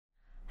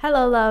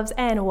Hello, loves,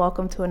 and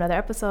welcome to another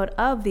episode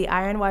of the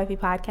Iron Wifey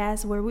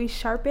podcast, where we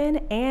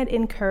sharpen and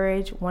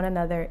encourage one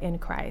another in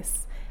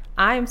Christ.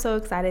 I am so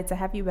excited to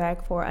have you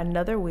back for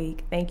another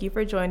week. Thank you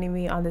for joining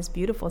me on this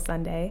beautiful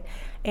Sunday.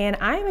 And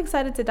I am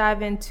excited to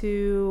dive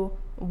into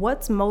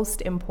what's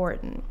most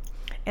important.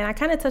 And I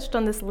kind of touched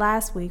on this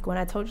last week when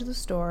I told you the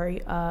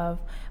story of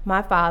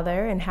my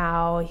father and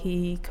how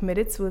he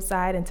committed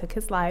suicide and took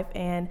his life,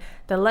 and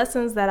the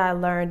lessons that I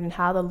learned and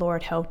how the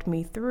Lord helped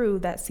me through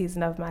that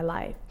season of my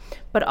life.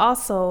 But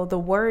also the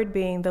word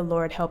being the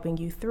Lord helping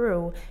you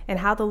through, and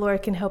how the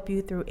Lord can help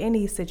you through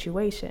any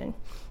situation.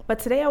 But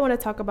today I want to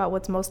talk about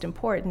what's most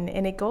important,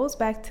 and it goes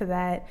back to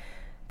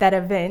that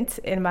event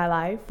in my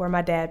life where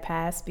my dad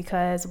passed,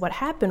 because what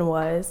happened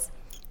was,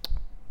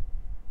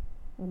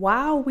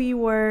 while we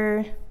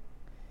were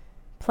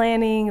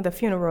planning the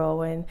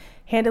funeral and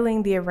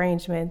handling the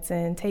arrangements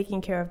and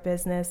taking care of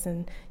business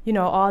and,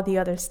 all the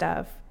other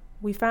stuff,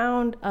 we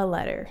found a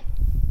letter.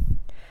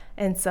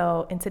 And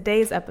so in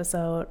today's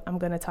episode, I'm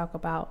going to talk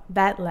about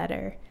that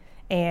letter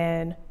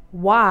and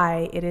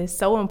why it is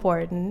so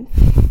important,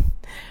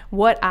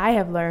 what I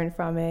have learned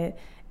from it,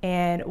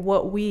 and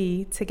what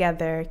we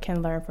together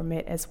can learn from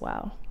it as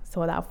well. So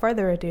without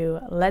further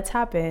ado, let's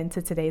hop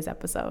into today's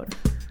episode.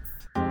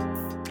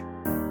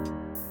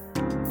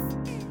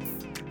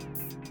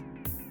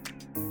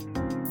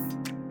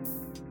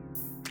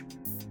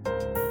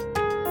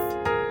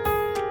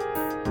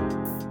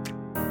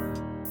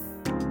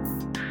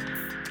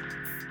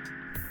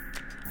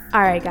 All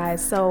right,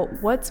 guys, so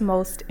what's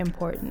most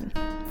important?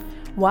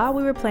 While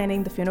we were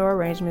planning the funeral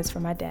arrangements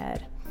for my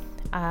dad,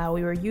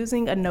 we were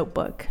using a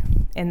notebook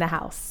in the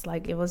house.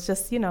 Like, it was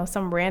just,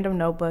 some random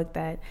notebook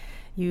that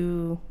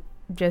you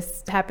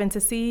just happened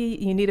to see.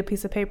 You need a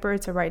piece of paper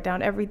to write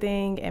down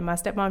everything. And my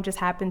stepmom just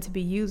happened to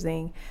be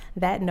using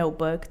that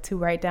notebook to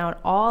write down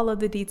all of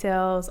the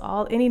details,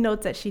 any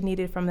notes that she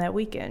needed from that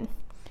weekend.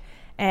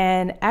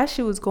 And as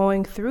she was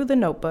going through the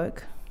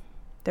notebook,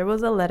 there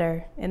was a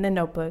letter in the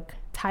notebook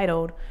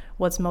titled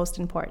 "What's Most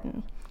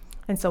Important."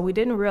 And so we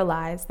didn't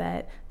realize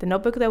that the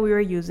notebook that we were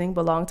using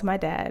belonged to my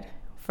dad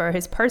for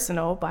his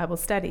personal Bible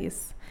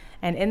studies.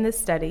 And in this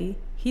study,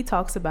 he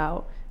talks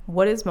about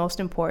what is most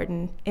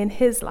important in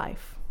his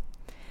life.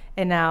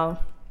 And now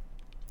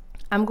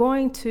I'm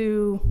going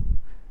to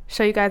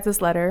show you guys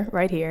this letter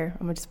right here.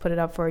 I'm gonna just put it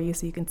up for you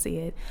so you can see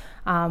it.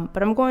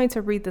 But I'm going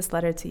to read this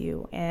letter to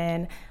you.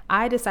 And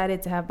I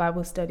decided to have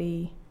Bible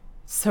study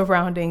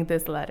surrounding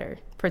this letter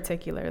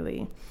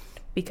particularly,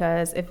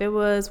 because if it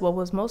was what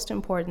was most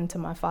important to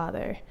my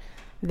father,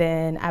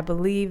 then I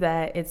believe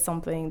that it's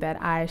something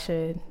that I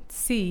should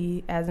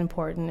see as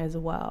important as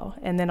well.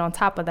 And then on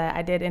top of that,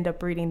 I did end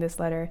up reading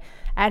this letter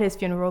at his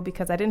funeral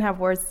because I didn't have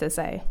words to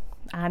say.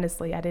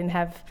 Honestly, I didn't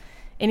have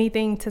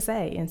anything to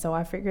say. And so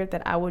I figured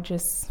that I would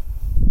just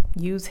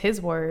use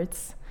his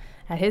words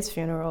at his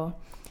funeral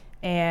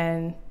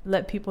and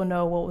let people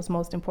know what was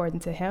most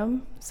important to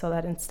him, so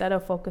that instead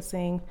of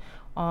focusing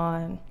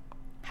on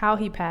how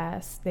he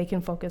passed, they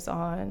can focus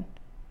on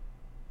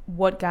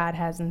what God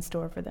has in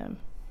store for them.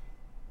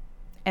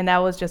 And that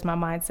was just my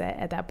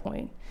mindset at that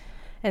point.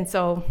 And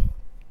so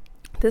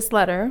this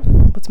letter,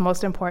 what's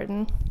most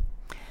important,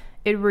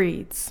 it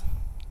reads,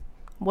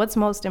 what's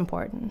most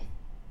important?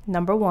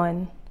 Number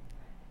 1,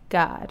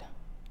 God.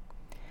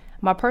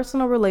 My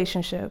personal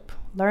relationship,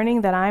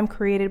 learning that I'm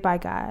created by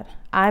God.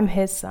 I'm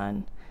his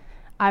son.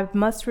 I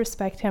must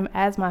respect him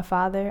as my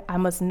father. I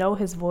must know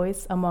his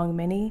voice among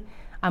many.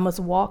 I must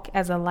walk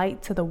as a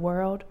light to the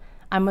world.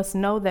 I must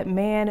know that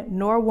man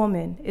nor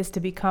woman is to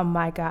become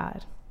my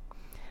God.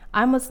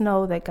 I must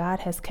know that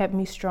God has kept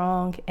me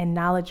strong and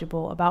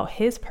knowledgeable about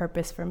his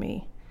purpose for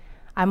me.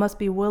 I must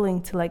be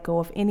willing to let go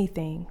of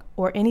anything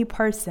or any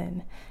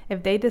person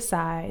if they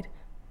decide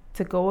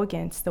to go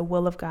against the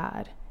will of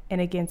God and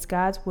against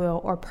God's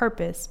will or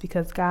purpose,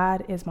 because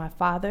God is my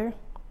father,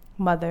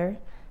 mother,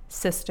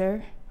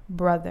 sister,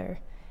 brother,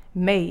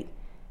 mate,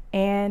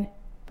 and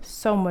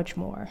so much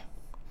more.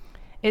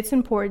 It's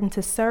important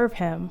to serve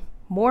him.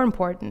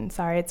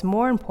 It's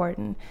more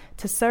important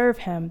to serve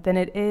him than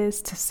it is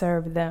to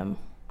serve them.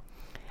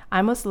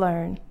 I must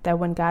learn that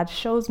when God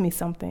shows me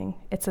something,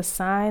 it's a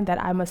sign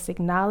that I must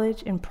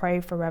acknowledge and pray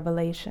for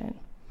revelation.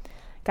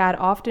 God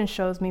often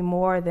shows me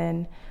more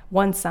than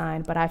one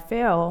sign, but I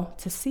fail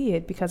to see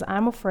it because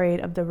I'm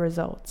afraid of the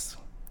results.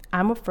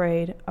 I'm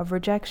afraid of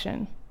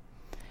rejection.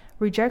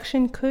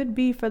 Rejection could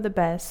be for the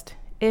best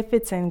if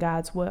it's in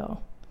God's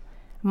will.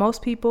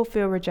 Most people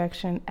feel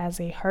rejection as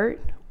a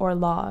hurt or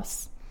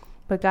loss,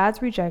 but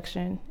God's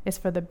rejection is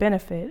for the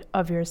benefit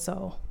of your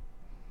soul.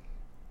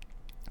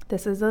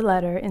 This is a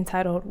letter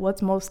entitled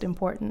 "What's Most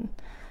Important"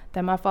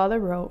 that my father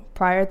wrote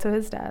prior to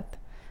his death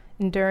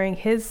and during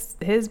his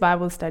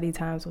Bible study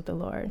times with the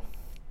Lord.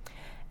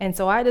 And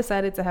so I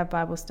decided to have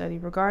Bible study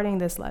regarding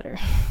this letter.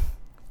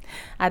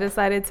 I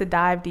decided to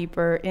dive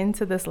deeper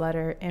into this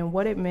letter and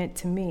what it meant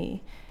to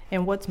me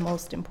and what's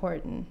most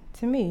important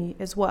to me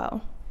as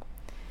well.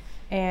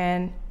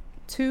 And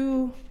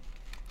 2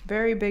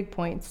 very big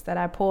points that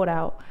I pulled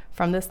out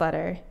from this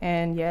letter,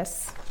 and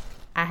yes,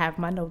 I have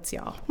my notes,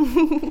 y'all.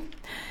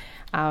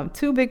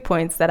 2 big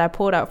points that I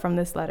pulled out from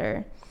this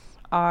letter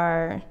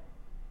are,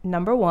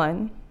 number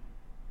 1,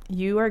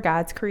 you are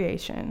God's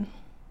creation.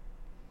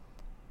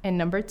 And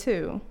number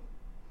 2,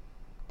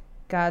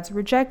 God's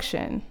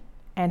rejection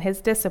and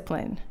his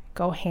discipline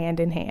go hand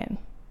in hand.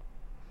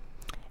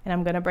 And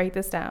I'm going to break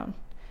this down.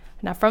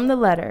 Now, from the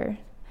letter,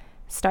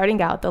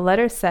 starting out, the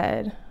letter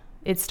started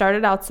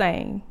out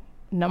saying,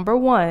 number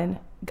 1,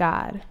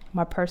 God,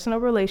 my personal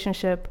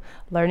relationship,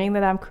 learning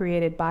that I'm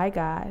created by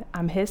God.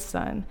 I'm his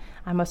son.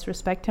 I must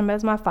respect him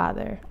as my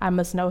father. I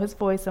must know his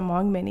voice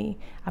among many.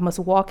 I must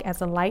walk as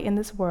a light in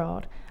this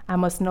world. I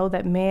must know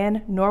that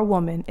man nor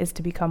woman is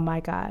to become my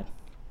God.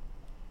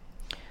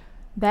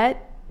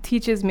 That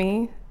teaches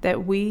me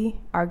that we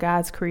are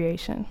God's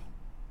creation.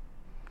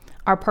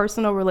 Our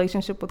personal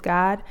relationship with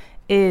God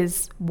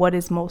is what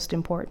is most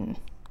important.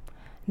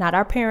 Not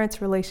our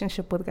parents'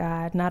 relationship with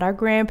God, not our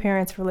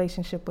grandparents'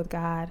 relationship with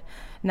God,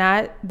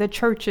 not the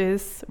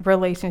church's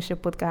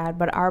relationship with God,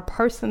 but our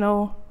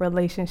personal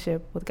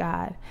relationship with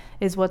God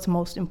is what's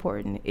most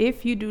important.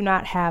 If you do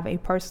not have a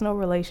personal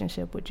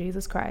relationship with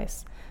Jesus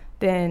Christ,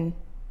 then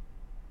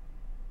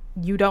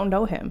you don't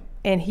know him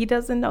and he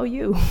doesn't know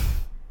you.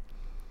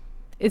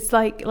 It's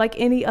like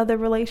any other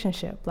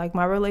relationship, like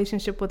my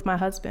relationship with my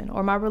husband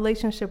or my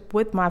relationship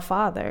with my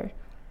father.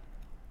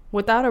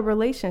 Without a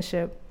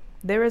relationship,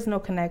 there is no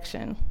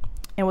connection.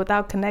 And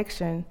without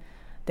connection,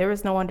 there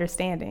is no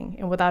understanding.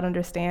 And without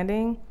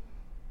understanding,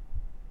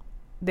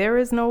 there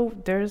is no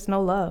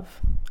love.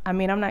 I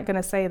mean, I'm not going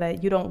to say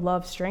that you don't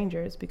love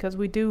strangers, because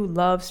we do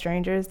love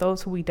strangers,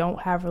 those who we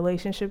don't have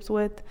relationships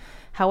with.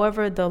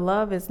 However, the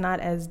love is not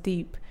as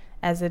deep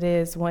as it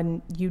is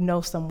when you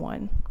know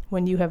someone,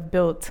 when you have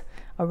built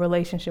a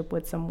relationship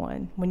with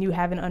someone, when you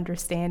have an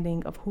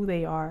understanding of who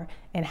they are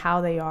and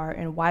how they are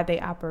and why they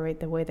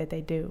operate the way that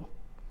they do.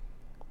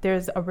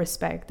 There's a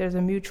respect, there's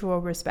a mutual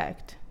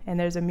respect, and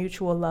there's a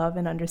mutual love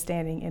and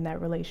understanding in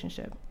that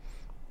relationship.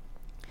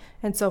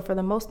 And so for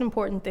the most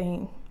important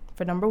thing,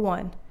 for number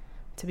 1,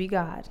 to be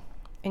God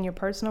in your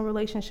personal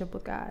relationship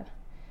with God,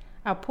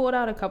 I pulled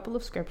out a couple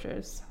of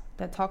scriptures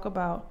that talk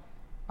about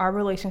our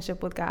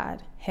relationship with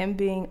God, him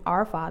being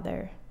our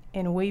father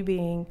and we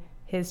being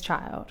his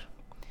child.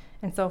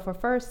 And so for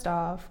first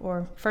off,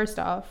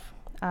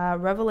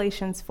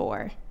 Revelations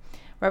 4.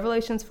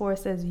 Revelations 4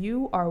 says,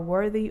 "You are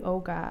worthy, O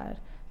God,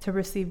 to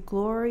receive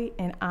glory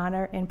and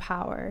honor and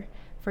power,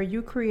 for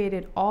you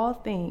created all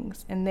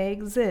things, and they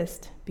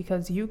exist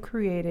because you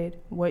created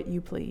what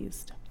you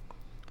pleased."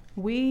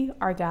 We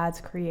are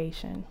God's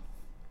creation.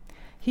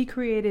 He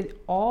created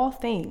all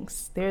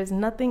things. There is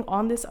nothing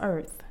on this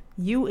earth,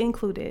 you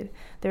included,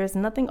 there is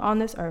nothing on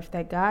this earth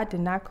that God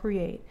did not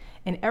create.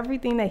 And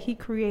everything that he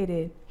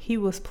created, he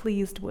was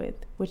pleased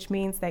with, which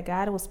means that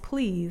God was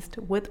pleased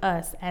with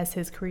us as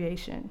his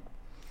creation.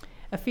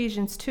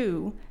 Ephesians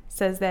 2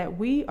 says that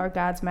we are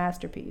God's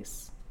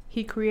masterpiece.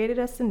 He created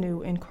us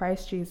anew in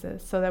Christ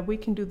Jesus so that we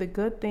can do the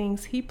good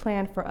things he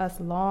planned for us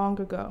long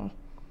ago.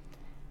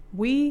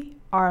 We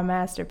are a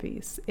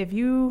masterpiece. If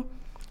you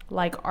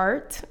like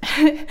art,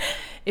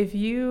 if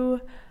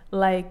you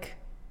like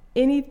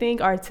anything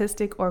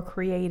artistic or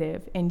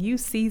creative, and you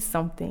see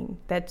something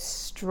that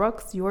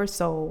struck your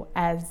soul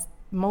as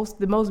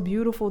the most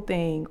beautiful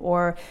thing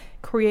or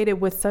created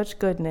with such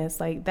goodness,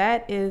 like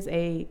that is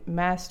a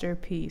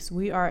masterpiece.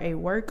 We are a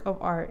work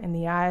of art in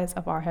the eyes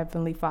of our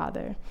Heavenly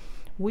Father.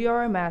 We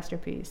are a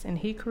masterpiece, and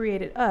he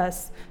created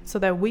us so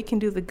that we can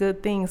do the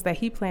good things that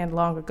he planned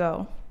long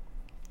ago.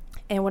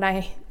 And when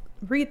I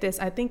read this,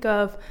 I think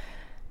of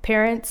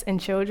parents and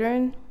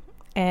children,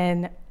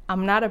 and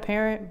I'm not a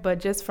parent, but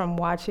just from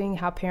watching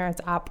how parents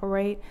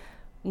operate,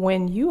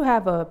 when you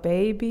have a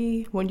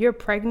baby, when you're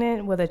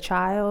pregnant with a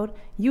child,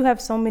 you have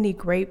so many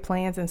great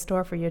plans in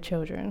store for your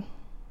children.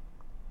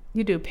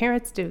 You do.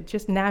 Parents do,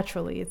 just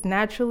naturally. It's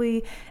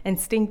naturally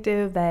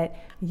instinctive that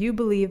you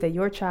believe that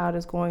your child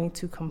is going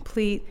to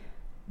complete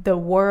the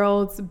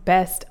world's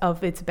best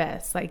of its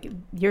best. Like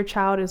your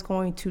child is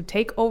going to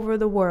take over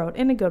the world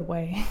in a good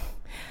way.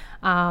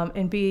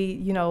 And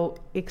be,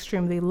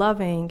 extremely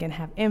loving and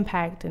have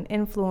impact and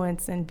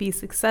influence and be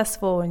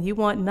successful. And you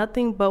want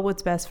nothing but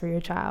what's best for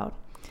your child.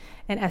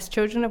 And as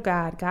children of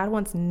God, God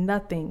wants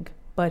nothing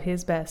but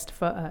his best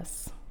for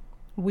us.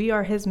 We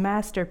are his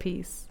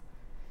masterpiece.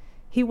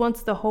 He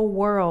wants the whole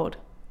world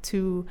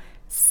to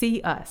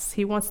see us.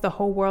 He wants the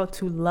whole world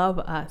to love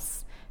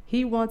us.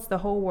 He wants the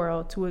whole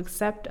world to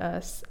accept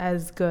us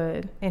as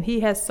good. And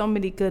he has so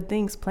many good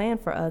things planned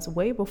for us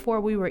way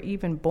before we were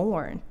even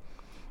born.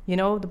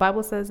 The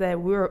Bible says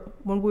that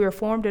when we were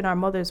formed in our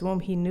mother's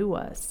womb, he knew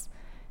us.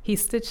 He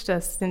stitched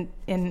us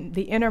in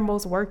the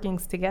innermost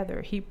workings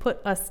together. He put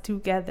us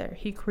together.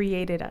 He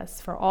created us,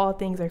 for all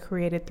things are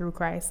created through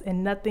Christ,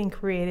 and nothing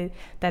created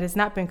that has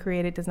not been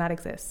created does not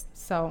exist.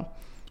 So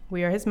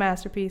we are his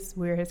masterpiece.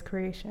 We are his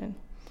creation.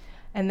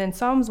 And then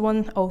Psalms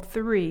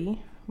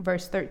 103,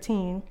 verse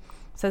 13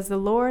 says, "The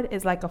Lord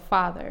is like a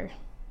father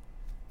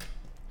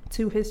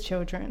to his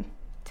children,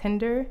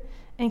 tender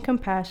and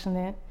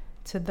compassionate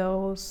to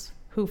those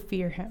who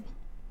fear him."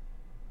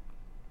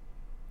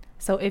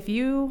 So if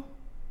you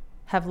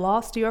have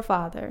lost your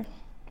father,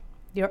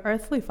 your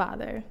earthly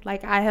father,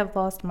 like I have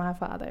lost my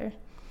father,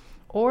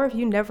 or if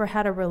you never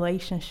had a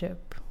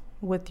relationship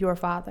with your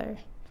father,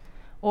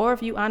 or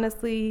if you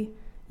honestly,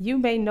 you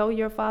may know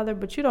your father,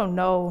 but you don't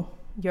know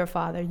your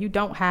father. You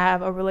don't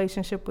have a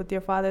relationship with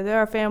your father. There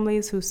are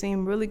families who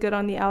seem really good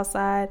on the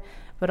outside,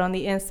 but on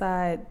the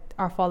inside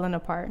are falling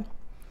apart.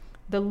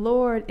 The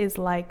Lord is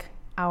like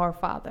our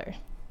Father.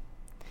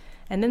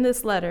 And in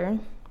this letter,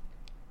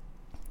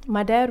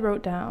 my dad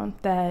wrote down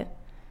that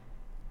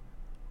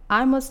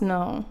I must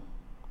know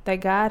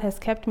that God has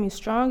kept me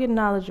strong and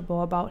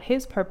knowledgeable about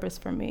his purpose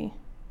for me,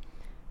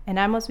 and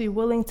I must be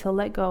willing to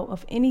let go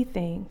of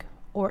anything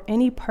or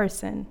any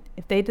person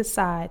if they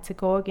decide to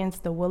go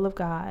against the will of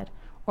God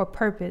or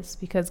purpose,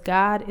 because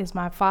God is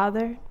my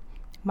father,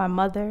 my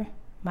mother,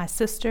 my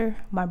sister,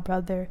 my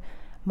brother,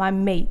 my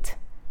mate,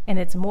 and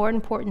it's more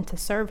important to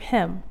serve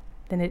him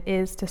than it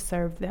is to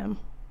serve them.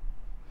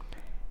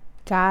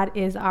 God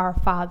is our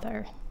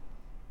Father.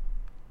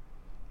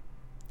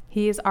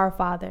 He is our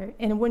Father.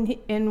 And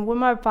when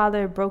my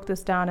father broke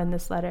this down in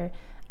this letter,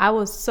 I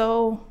was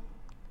so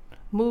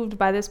moved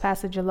by this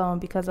passage alone,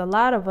 because a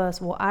lot of us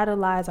will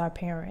idolize our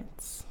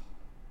parents.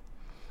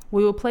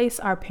 We will place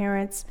our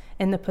parents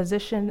in the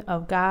position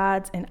of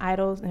gods and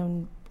idols,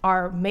 and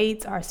our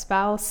mates, our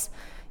spouse,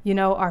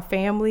 our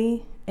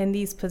family, in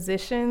these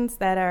positions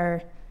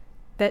that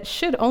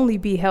should only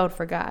be held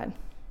for God.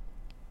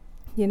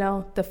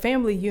 The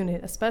family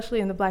unit, especially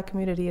in the Black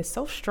community, is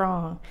so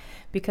strong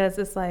because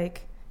it's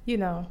like,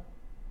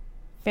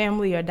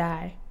 family or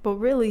die. But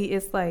really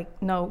it's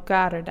like, no,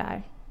 God or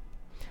die.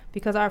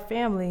 Because our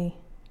family,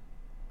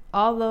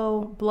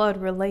 although blood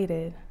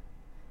related,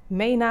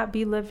 may not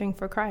be living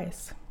for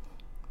Christ.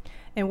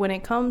 And when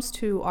it comes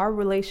to our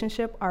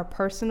relationship, our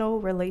personal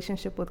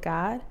relationship with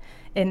God,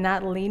 and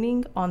not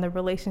leaning on the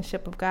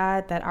relationship of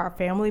God that our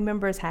family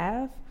members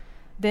have,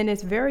 then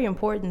it's very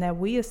important that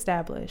we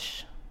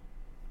establish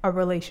a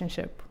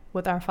relationship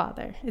with our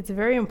Father. It's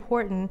very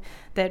important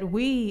that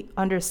we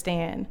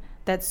understand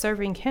that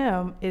serving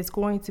him is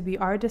going to be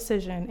our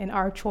decision and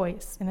our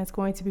choice, and it's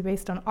going to be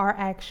based on our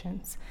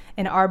actions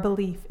and our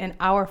belief and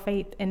our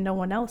faith and no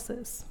one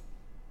else's.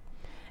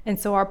 And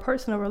so our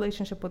personal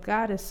relationship with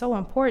God is so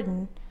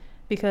important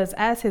because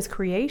as his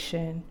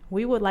creation,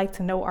 we would like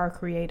to know our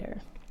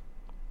Creator.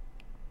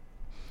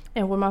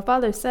 And when my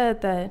father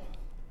said that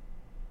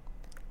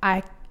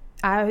I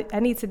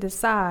need to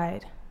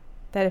decide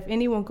that if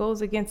anyone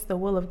goes against the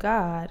will of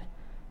God,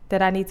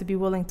 that I need to be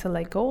willing to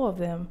let go of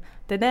them,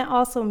 then that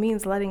also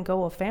means letting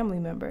go of family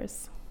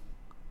members.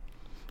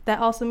 That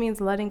also means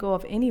letting go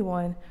of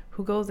anyone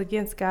who goes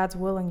against God's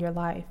will in your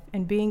life,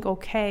 and being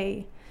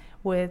okay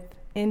with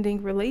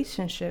ending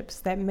relationships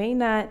that may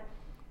not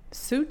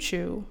suit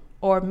you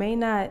or may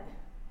not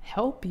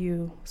help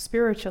you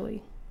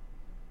spiritually.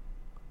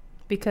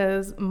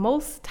 Because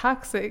most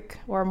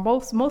toxicity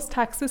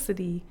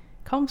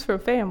comes from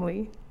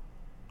family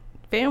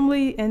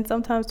and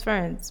sometimes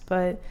friends,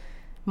 but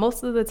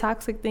most of the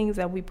toxic things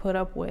that we put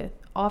up with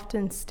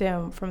often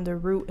stem from the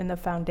root and the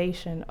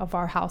foundation of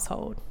our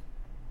household.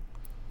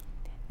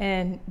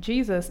 And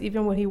Jesus,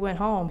 even when he went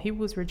home, he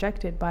was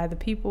rejected by the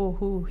people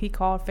who he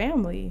called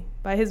family,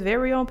 by his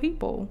very own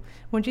people.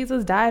 When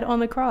Jesus died on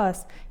the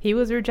cross, he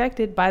was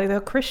rejected by the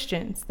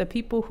Christians, the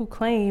people who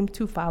claimed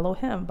to follow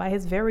him, by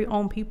his very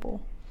own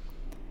people.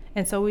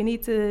 And so we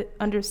need to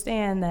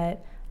understand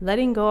that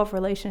letting go of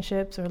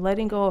relationships or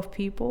letting go of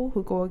people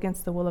who go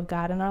against the will of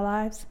God in our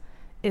lives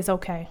is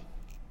okay.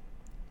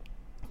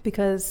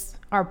 Because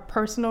our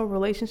personal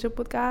relationship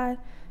with God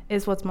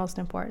is what's most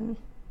important.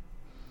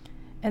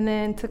 And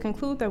then to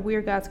conclude that we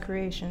are God's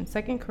creation,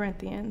 2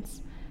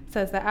 Corinthians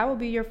says that I will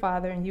be your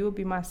father and you will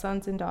be my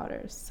sons and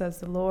daughters, says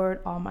the Lord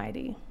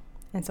Almighty.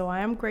 And so I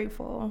am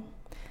grateful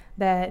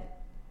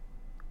that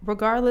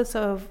regardless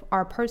of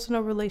our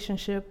personal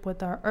relationship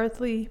with our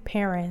earthly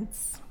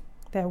parents,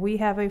 that we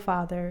have a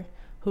Father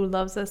who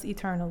loves us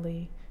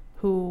eternally,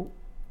 who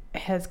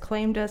has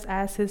claimed us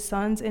as his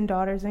sons and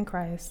daughters in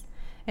Christ,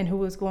 and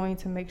who is going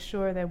to make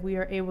sure that we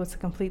are able to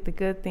complete the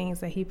good things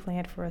that he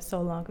planned for us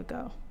so long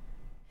ago.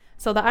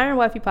 So the Iron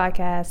Wifey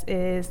podcast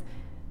is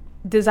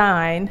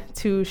designed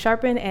to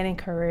sharpen and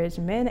encourage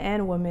men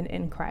and women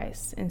in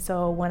Christ. And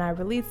so when I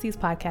release these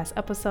podcast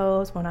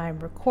episodes, when I am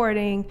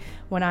recording,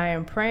 when I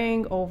am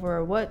praying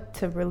over what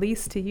to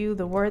release to you,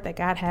 the word that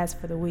God has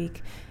for the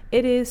week,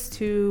 it is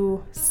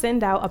to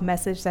send out a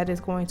message that is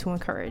going to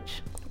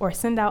encourage, or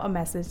send out a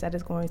message that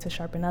is going to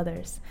sharpen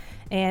others.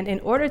 And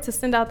in order to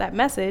send out that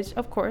message,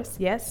 of course,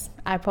 yes,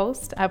 I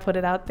put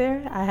it out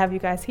there. I have you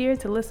guys here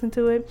to listen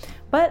to it,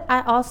 but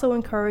I also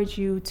encourage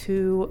you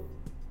to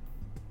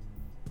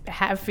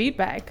have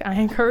feedback. I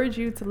encourage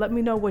you to let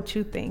me know what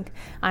you think.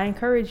 I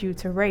encourage you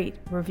to rate,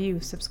 review,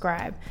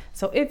 subscribe.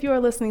 So if you're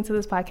listening to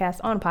this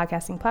podcast on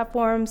podcasting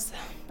platforms,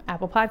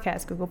 Apple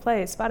Podcasts, Google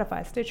Play,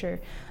 Spotify, Stitcher,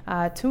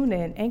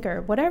 TuneIn,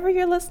 Anchor, whatever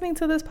you're listening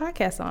to this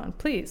podcast on,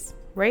 please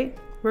rate,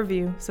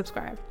 review,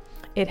 subscribe.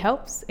 It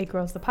helps, it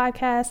grows the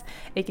podcast,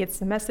 it gets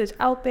the message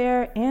out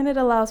there, and it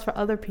allows for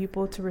other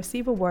people to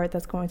receive a word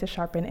that's going to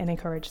sharpen and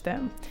encourage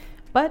them.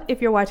 But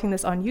if you're watching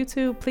this on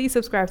YouTube, please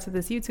subscribe to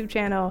this YouTube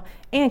channel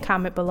and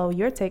comment below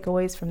your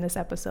takeaways from this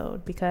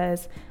episode,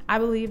 because I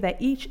believe that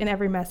each and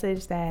every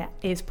message that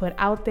is put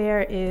out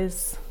there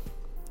is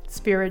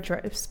spirit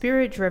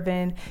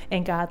driven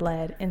and God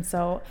led. And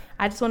so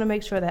I just want to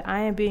make sure that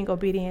I am being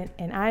obedient,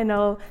 and I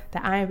know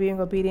that I am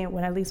being obedient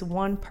when at least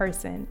one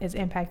person is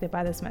impacted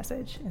by this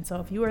message. And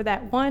so if you are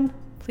that one,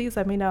 please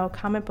let me know,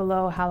 comment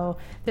below how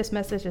this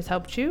message has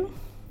helped you.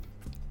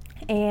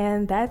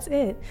 And that's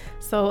it.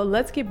 So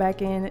let's get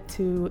back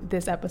into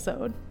this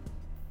episode.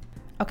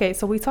 Okay,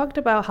 so we talked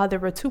about how there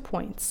were 2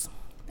 points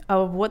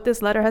of what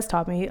this letter has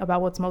taught me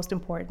about what's most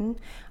important.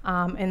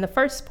 And the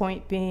first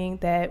point being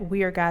that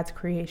we are God's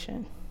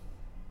creation.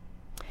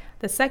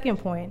 The second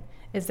point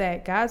is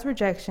that God's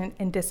rejection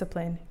and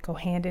discipline go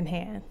hand in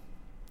hand.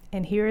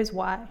 And here is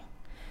why.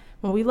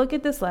 When we look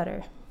at this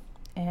letter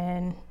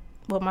and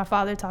what my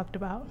father talked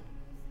about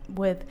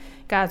with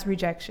God's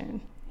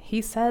rejection,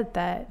 he said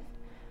that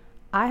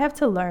I have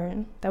to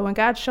learn that when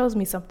God shows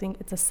me something,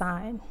 it's a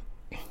sign,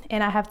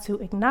 and I have to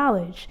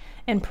acknowledge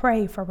and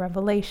pray for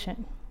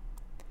revelation.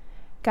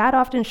 God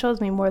often shows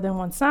me more than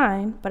one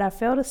sign, but I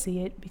fail to see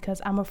it because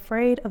I'm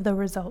afraid of the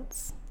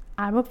results.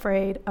 I'm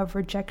afraid of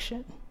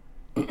rejection.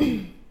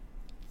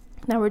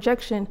 Now,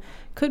 rejection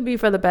could be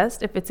for the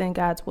best if it's in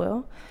God's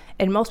will,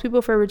 and most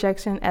people fear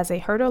rejection as a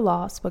hurt or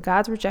loss, but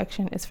God's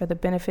rejection is for the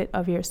benefit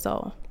of your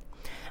soul.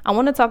 I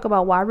want to talk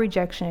about why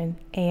rejection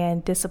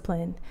and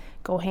discipline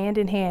go hand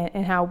in hand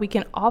and how we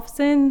can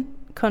often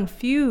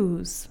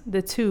confuse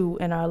the two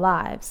in our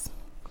lives.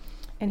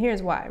 And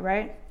here's why,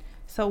 right?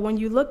 So when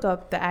you look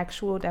up the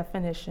actual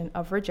definition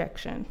of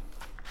rejection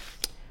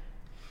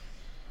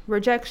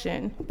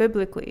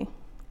biblically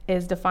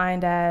is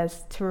defined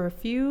as to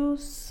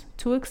refuse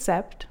to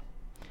accept,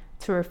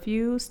 to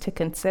refuse to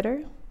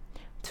consider,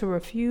 to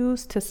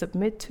refuse to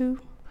submit to,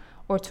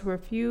 or to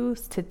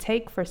refuse to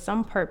take for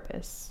some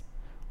purpose,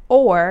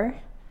 or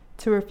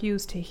to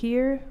refuse to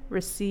hear,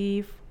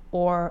 receive,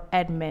 or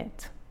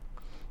admit.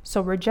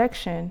 So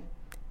rejection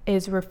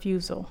is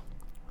refusal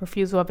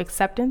of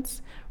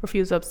acceptance,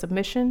 refusal of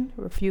submission,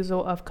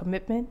 refusal of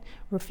commitment,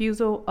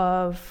 refusal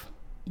of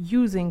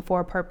using for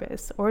a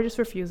purpose, or just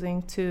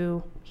refusing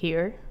to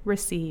hear,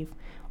 receive,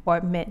 or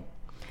admit.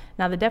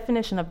 Now, the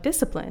definition of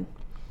discipline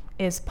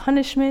is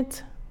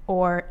punishment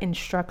or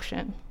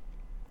instruction.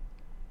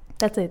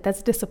 That's it.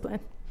 That's discipline.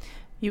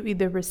 You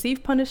either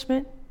receive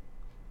punishment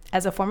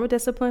as a form of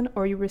discipline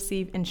or you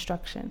receive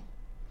instruction.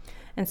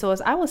 And so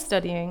as I was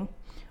studying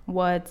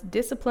what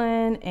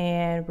discipline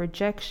and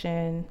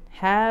rejection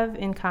have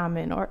in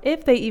common, or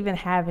if they even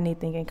have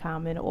anything in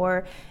common,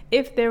 or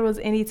if there was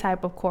any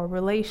type of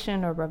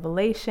correlation or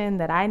revelation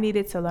that I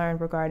needed to learn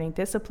regarding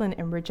discipline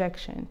and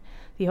rejection,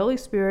 the Holy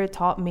Spirit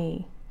taught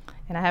me,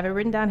 and I have it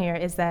written down here,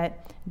 is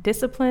that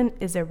discipline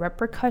is a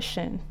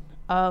repercussion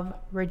of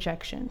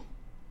rejection.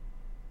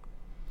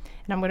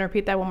 And I'm going to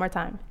repeat that one more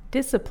time.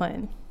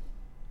 Discipline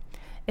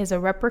is a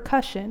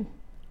repercussion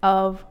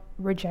of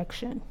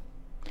rejection.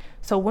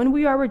 So when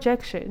we are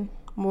rejected,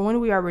 when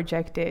we are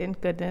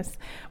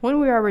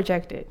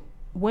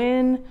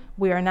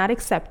not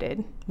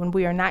accepted, when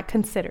we are not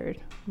considered,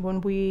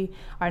 when we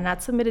are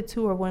not submitted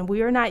to, or when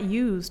we are not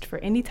used for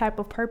any type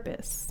of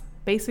purpose,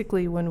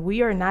 basically when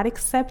we are not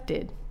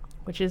accepted,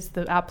 which is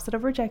the opposite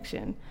of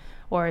rejection,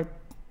 or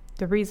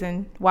the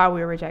reason why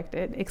we are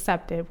rejected,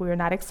 accepted, we are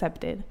not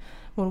accepted.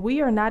 When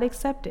we are not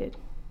accepted,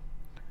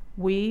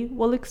 we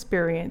will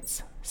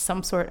experience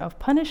some sort of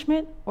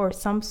punishment or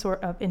some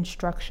sort of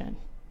instruction.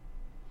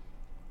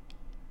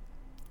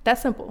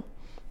 That's simple.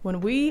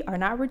 When we are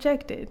not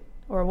rejected,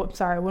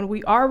 when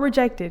we are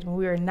rejected, when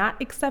we are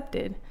not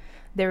accepted,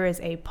 there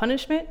is a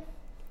punishment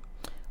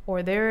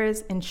or there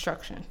is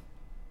instruction.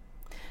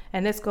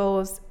 And this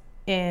goes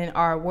in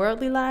our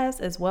worldly lives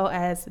as well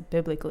as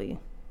biblically.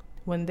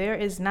 When there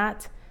is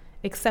not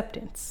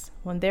acceptance,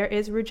 when there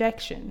is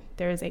rejection,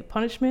 there is a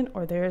punishment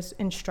or there is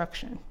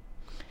instruction.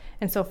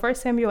 And so 1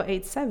 Samuel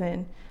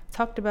 8:7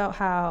 talked about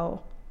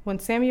how when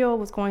Samuel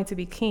was going to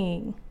be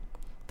king,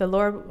 the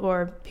Lord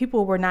or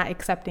people were not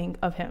accepting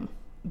of him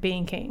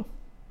being king.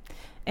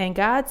 And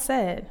God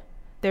said,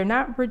 they're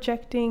not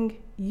rejecting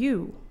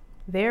you,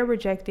 they're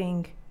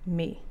rejecting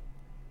me.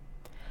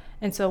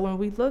 And so when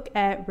we look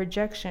at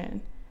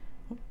rejection,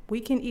 we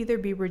can either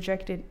be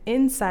rejected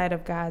inside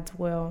of God's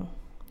will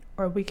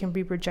or we can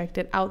be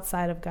rejected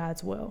outside of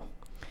God's will.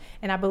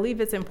 And I believe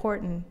it's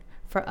important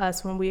for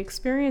us when we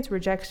experience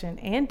rejection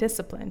and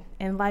discipline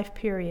in life,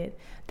 period,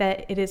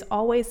 that it is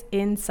always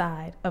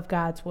inside of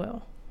God's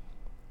will.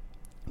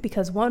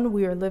 Because one,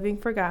 we are living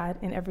for God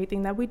in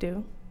everything that we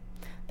do.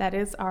 That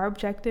is our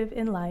objective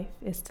in life,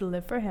 is to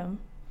live for Him.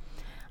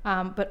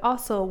 But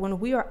also when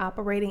we are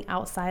operating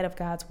outside of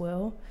God's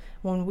will,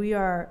 when we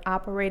are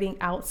operating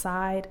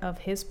outside of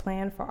His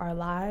plan for our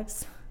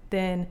lives,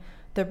 then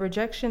the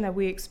rejection that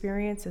we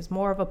experience is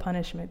more of a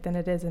punishment than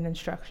it is an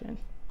instruction.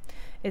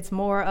 It's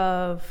more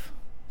of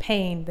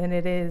pain than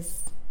it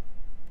is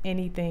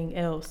anything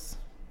else,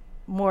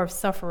 more of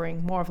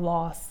suffering, more of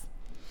loss.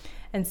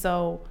 And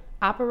so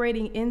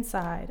operating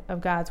inside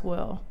of God's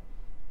will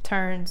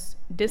turns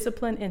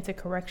discipline into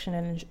correction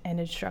and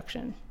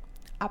instruction.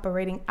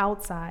 Operating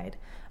outside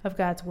of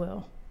God's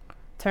will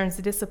turns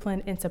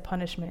discipline into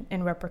punishment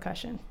and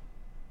repercussion.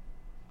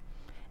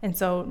 And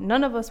so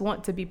none of us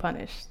want to be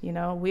punished. You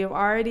know, we have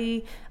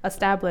already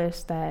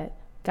established that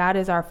God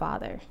is our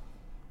Father,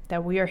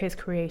 that we are his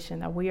creation,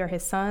 that we are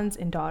his sons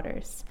and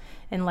daughters.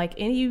 And like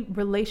any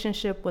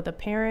relationship with a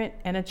parent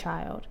and a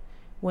child,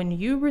 when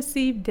you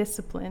receive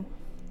discipline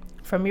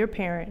from your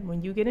parent,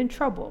 when you get in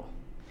trouble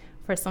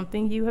for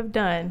something you have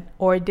done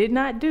or did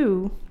not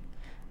do,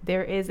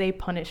 there is a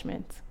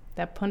punishment.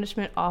 That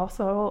punishment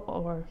also,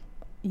 or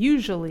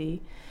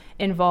usually,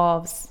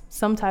 involves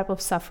some type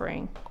of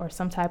suffering or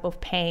some type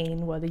of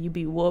pain, whether you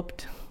be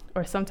whooped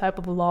or some type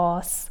of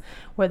loss,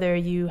 whether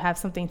you have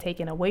something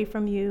taken away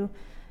from you.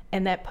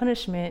 And that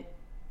punishment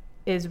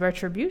is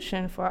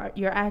retribution for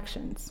your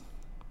actions.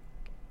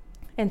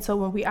 And so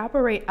when we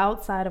operate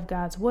outside of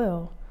God's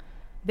will,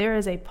 there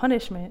is a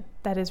punishment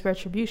that is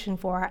retribution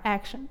for our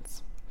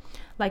actions.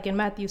 Like in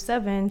Matthew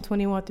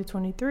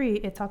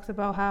 7:21-23, it talks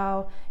about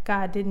how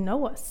God didn't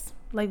know us.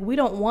 Like, we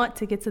don't want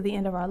to get to the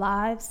end of our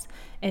lives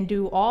and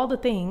do all the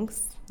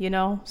things, you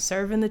know,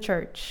 serve in the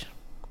church,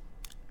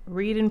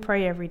 read and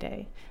pray every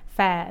day,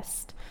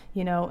 fast,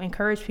 you know,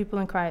 encourage people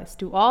in Christ,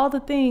 do all the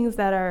things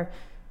that are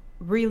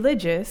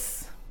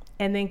religious,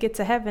 and then get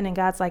to heaven and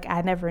God's like,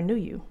 I never knew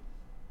you.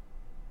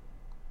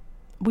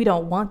 We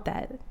don't want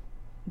that.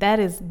 That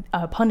is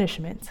a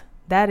punishment.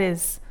 That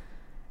is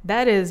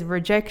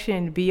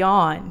rejection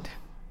beyond.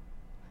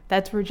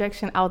 That's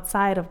rejection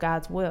outside of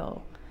God's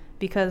will.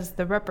 Because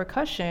the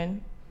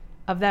repercussion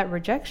of that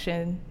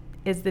rejection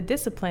is the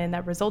discipline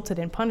that resulted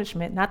in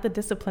punishment, not the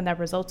discipline that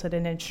resulted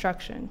in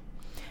instruction.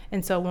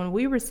 And so when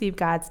we receive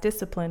God's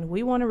discipline,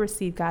 we want to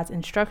receive God's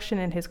instruction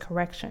and his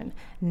correction,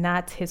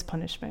 not his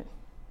punishment.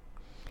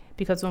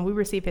 Because when we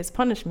receive his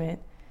punishment,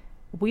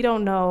 we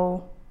don't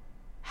know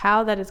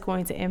how that is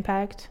going to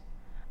impact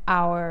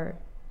I'm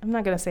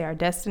not going to say our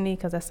destiny,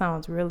 because that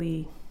sounds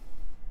really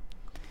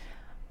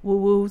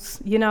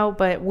woo-woos, you know,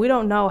 but we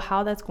don't know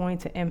how that's going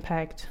to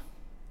impact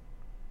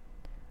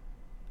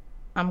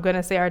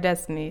our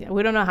destiny.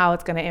 We don't know how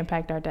it's going to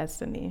impact our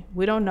destiny.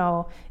 We don't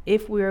know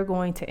if we are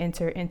going to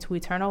enter into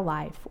eternal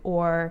life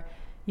or,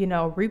 you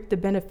know, reap the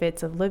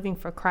benefits of living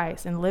for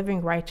Christ and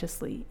living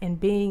righteously and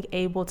being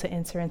able to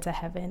enter into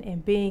heaven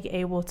and being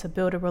able to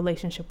build a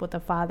relationship with the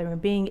Father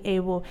and being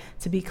able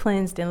to be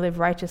cleansed and live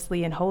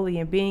righteously and holy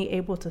and being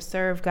able to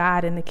serve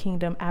God in the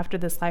kingdom after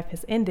this life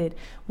has ended.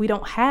 We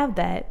don't have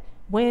that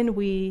when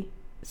we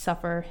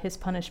suffer his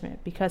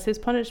punishment, because his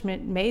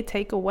punishment may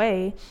take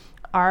away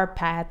our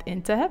path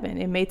into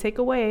heaven. It may take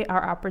away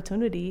our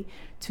opportunity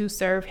to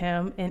serve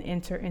him and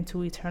enter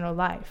into eternal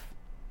life.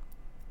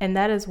 And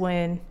that is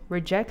when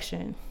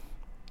rejection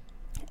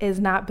is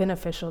not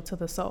beneficial to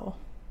the soul.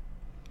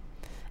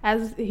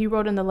 As he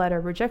wrote in the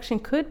letter, rejection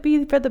could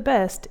be for the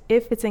best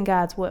if it's in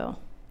God's will.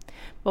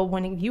 But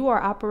when you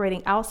are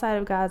operating outside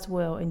of God's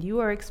will and you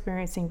are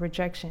experiencing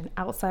rejection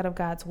outside of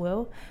God's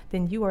will,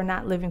 then you are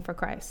not living for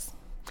Christ.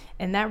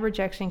 And that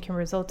rejection can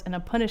result in a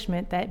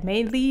punishment that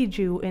may lead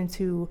you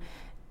into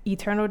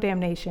eternal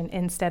damnation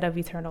instead of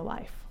eternal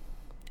life.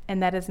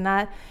 And that is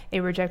not a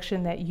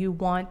rejection that you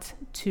want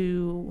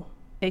to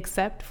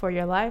accept for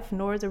your life,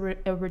 nor is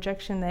it a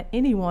rejection that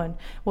anyone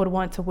would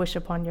want to wish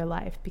upon your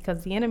life,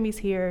 because the enemy's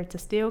here to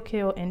steal,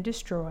 kill, and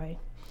destroy.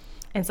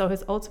 And so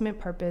his ultimate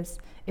purpose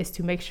is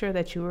to make sure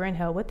that you are in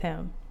hell with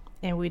him,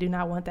 and we do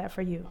not want that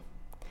for you.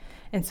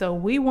 And so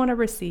we want to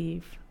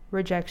receive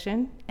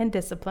rejection and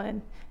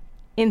discipline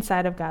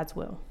inside of God's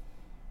will.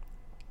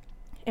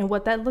 And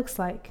what that looks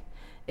like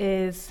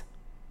is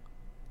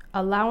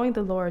allowing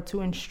the Lord to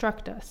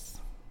instruct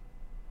us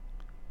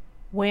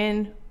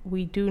when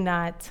we do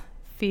not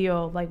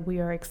feel like we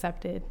are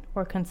accepted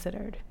or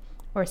considered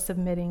or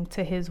submitting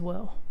to his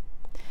will.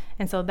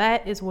 And so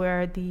that is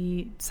where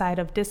the side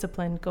of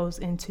discipline goes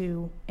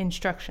into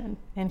instruction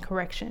and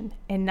correction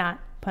and not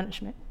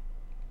punishment.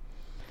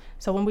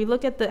 So when we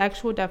look at the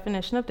actual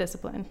definition of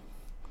discipline,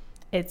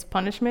 it's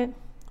punishment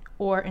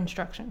or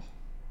instruction.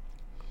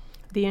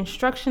 The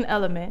instruction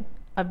element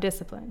of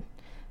discipline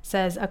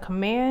says a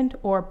command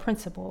or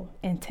principle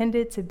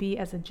intended to be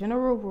as a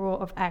general rule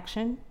of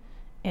action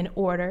in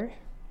order,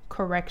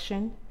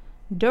 correction,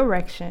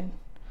 direction,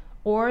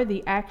 or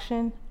the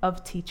action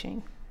of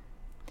teaching.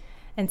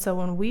 And so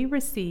when we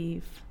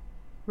receive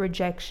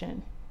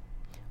rejection,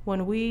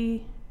 when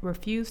we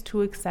refuse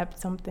to accept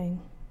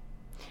something,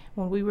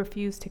 when we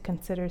refuse to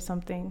consider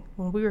something,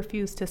 when we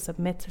refuse to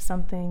submit to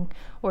something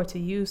or to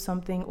use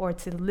something or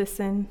to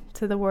listen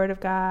to the word of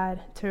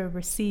God, to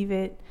receive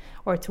it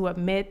or to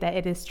admit that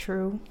it is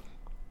true,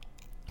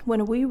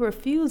 when we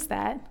refuse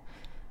that,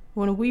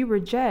 when we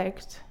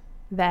reject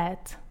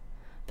that,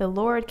 the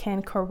Lord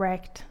can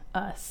correct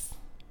us.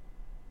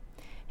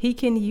 He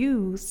can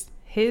use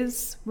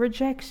his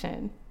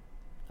rejection,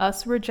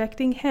 us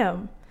rejecting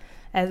him,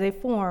 as a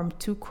form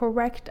to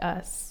correct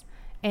us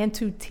and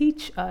to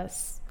teach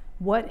us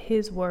what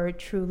his word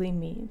truly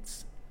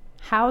means,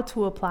 how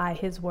to apply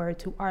his word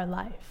to our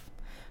life,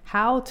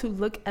 how to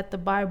look at the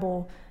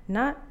Bible,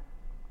 not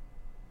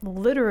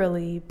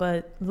literally,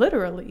 but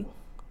literally,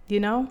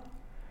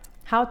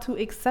 how to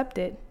accept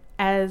it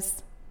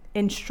as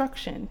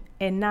instruction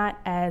and not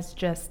as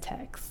just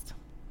text.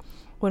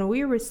 When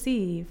we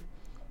receive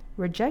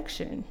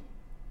rejection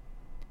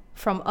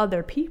from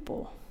other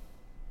people,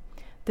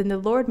 then the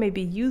Lord may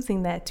be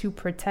using that to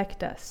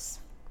protect us,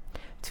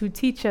 to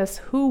teach us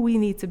who we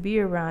need to be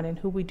around and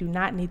who we do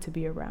not need to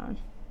be around,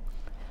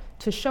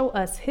 to show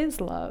us his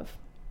love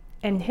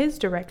and his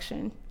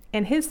direction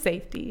and his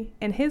safety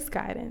and his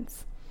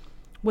guidance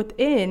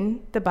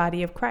within the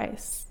body of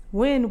Christ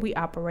when we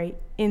operate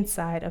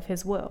inside of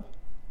his will.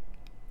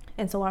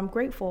 And so I'm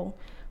grateful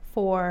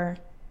for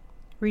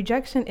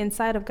rejection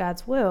inside of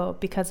God's will,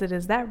 because it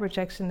is that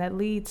rejection that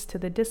leads to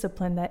the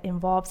discipline that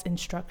involves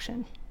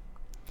instruction.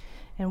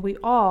 And we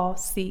all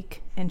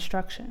seek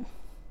instruction.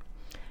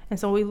 And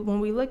so when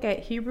we look at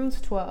Hebrews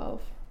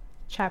 12,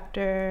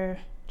 chapter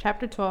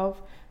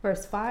 12,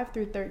 verse 5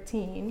 through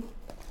 13,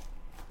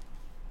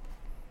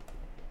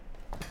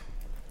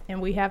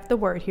 and we have the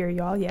word here,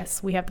 y'all.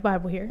 Yes, we have the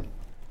Bible here.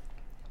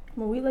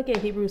 When we look at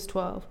Hebrews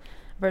 12,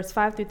 verse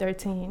 5 through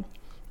 13,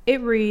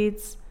 it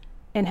reads,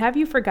 "And have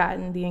you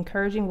forgotten the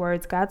encouraging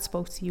words God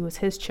spoke to you as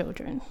his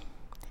children?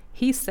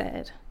 He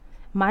said,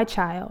 'My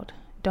child,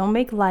 don't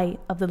make light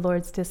of the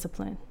Lord's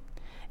discipline,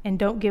 and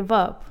don't give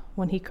up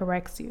when he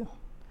corrects you.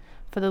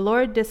 For the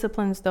Lord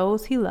disciplines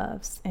those he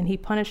loves, and he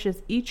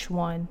punishes each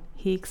one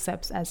he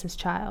accepts as his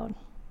child.'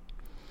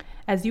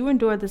 As you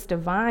endure this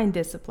divine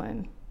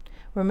discipline,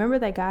 remember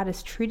that God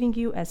is treating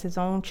you as his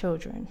own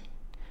children.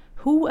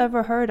 Who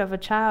ever heard of a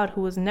child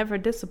who was never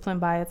disciplined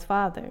by its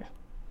father?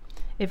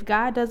 If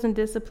God doesn't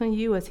discipline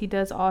you as he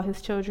does all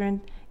his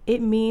children,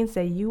 it means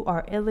that you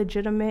are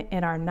illegitimate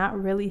and are not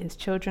really his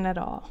children at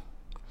all.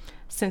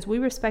 Since we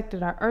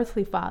respected our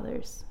earthly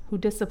fathers who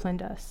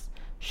disciplined us,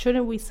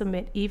 shouldn't we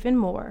submit even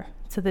more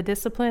to the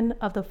discipline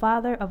of the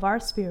Father of our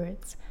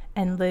spirits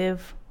and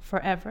live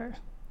forever?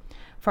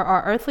 For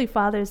our earthly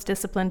fathers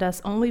disciplined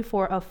us only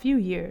for a few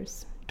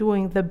years,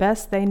 doing the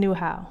best they knew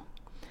how.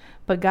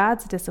 But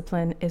God's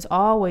discipline is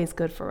always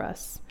good for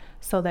us,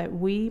 so that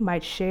we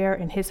might share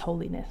in his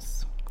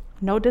holiness.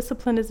 No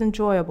discipline is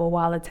enjoyable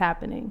while it's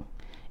happening.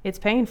 It's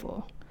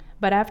painful,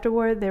 but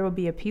afterward there will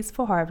be a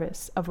peaceful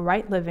harvest of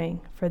right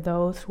living for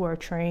those who are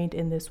trained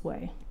in this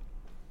way."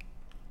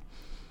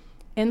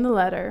 In the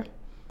letter,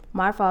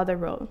 my father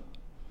wrote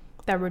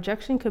that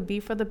rejection could be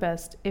for the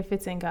best if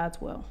it's in God's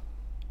will.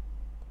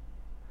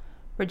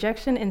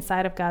 Rejection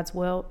inside of God's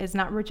will is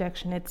not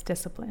rejection, it's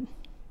discipline.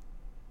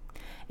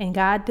 And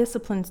God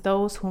disciplines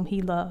those whom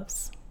he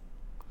loves.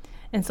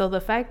 And so the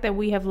fact that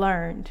we have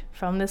learned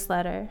from this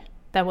letter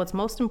that what's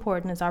most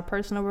important is our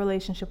personal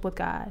relationship with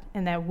God,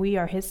 and that we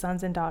are his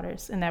sons and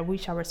daughters, and that we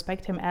shall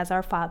respect him as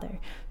our Father,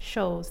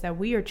 shows that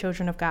we are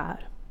children of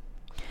God.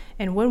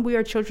 And when we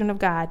are children of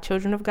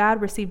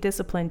God receive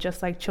discipline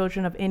just like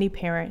children of any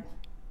parent.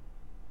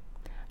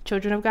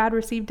 Children of God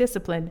receive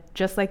discipline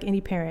just like any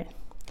parent.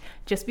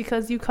 Just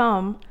because you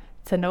come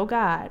to know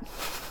God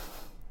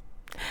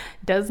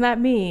does not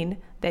mean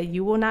that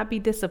you will not be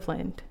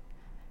disciplined,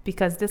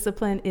 because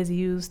discipline is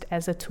used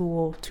as a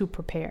tool to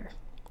prepare.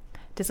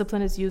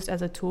 Discipline is used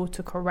as a tool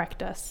to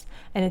correct us,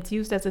 and it's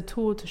used as a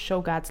tool to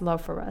show God's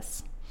love for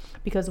us.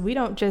 Because we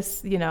don't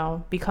just,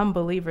 become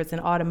believers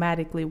and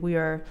automatically we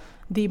are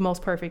the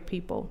most perfect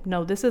people.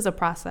 No, this is a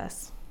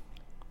process.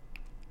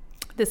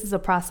 This is a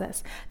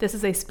process. This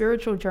is a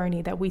spiritual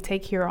journey that we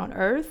take here on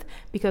earth,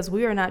 because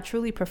we are not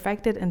truly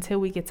perfected until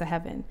we get to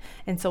heaven.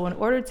 And so in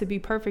order to be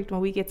perfect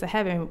when we get to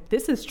heaven,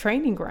 this is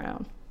training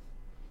ground.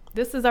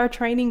 This is our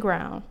training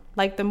ground.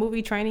 Like the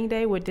movie Training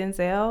Day with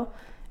Denzel,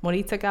 when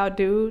he took out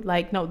dude,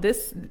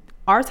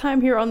 our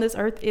time here on this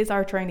earth is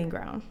our training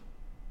ground.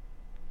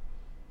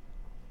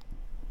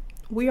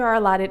 We are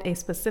allotted a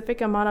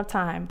specific amount of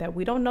time that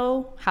we don't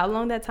know how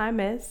long that time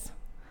is.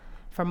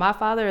 For my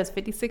father, it's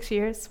 56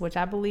 years, which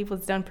I believe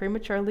was done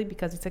prematurely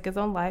because he took his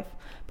own life.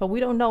 But we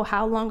don't know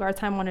how long our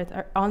time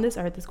on this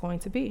earth is going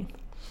to be.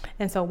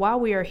 And so while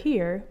we are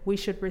here, we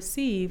should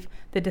receive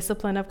the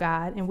discipline of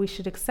God, and we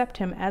should accept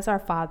him as our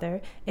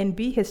Father and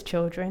be his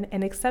children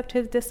and accept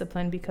his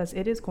discipline, because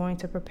it is going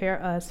to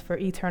prepare us for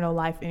eternal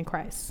life in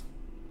Christ.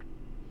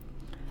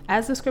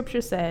 As the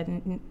scripture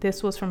said,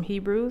 this was from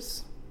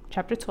Hebrews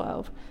chapter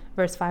 12,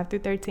 verse 5 through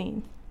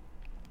 13.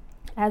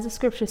 As the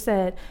scripture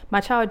said,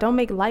 "My child, don't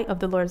make light of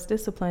the Lord's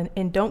discipline,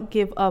 and don't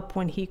give up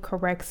when he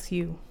corrects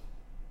you."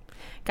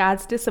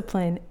 God's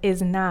discipline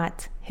is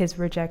not his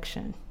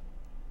rejection.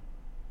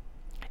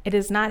 It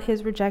is not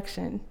his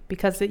rejection,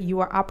 because you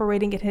are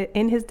operating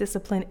in his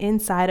discipline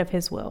inside of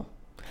his will,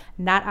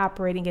 not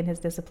operating in his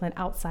discipline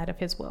outside of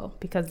his will,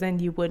 because then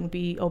you wouldn't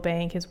be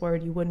obeying his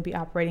word. You wouldn't be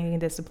operating in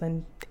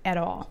discipline at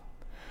all.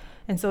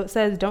 And so it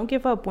says, don't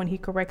give up when he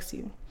corrects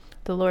you.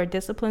 The Lord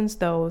disciplines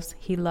those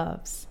he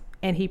loves,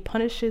 and he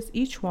punishes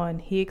each one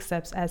he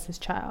accepts as his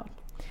child.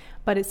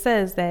 But it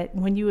says that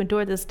when you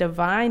endure this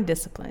divine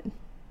discipline,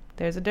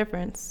 there's a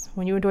difference.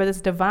 When you endure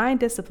this divine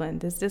discipline,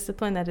 this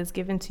discipline that is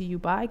given to you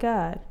by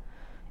God,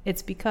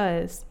 it's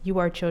because you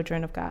are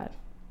children of God.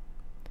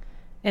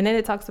 And then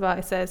it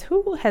says,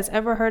 who has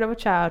ever heard of a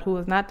child who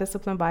was not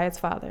disciplined by its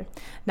father?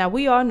 Now,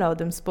 we all know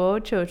them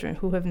spoiled children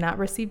who have not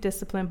received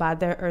discipline by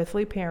their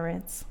earthly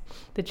parents,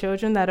 the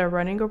children that are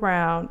running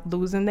around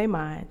losing their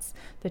minds,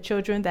 the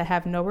children that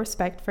have no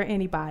respect for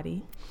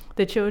anybody,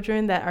 the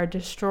children that are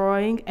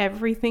destroying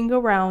everything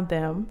around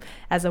them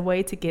as a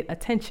way to get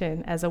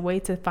attention, as a way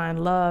to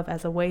find love,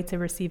 as a way to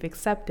receive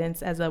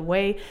acceptance, as a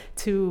way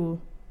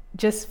to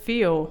just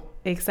feel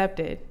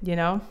accepted, you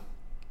know?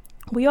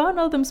 We all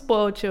know them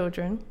spoiled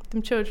children,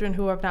 them children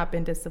who have not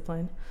been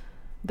disciplined.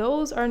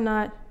 Those are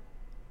not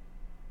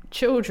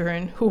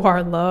children who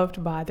are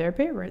loved by their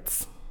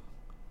parents.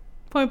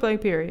 Point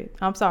blank, period.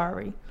 I'm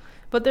sorry.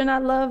 But they're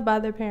not loved by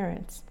their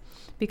parents.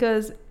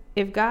 Because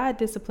if God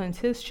disciplines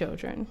his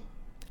children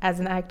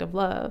as an act of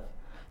love,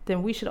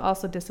 then we should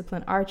also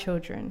discipline our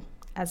children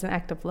as an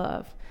act of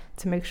love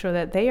to make sure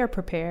that they are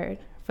prepared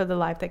for the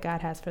life that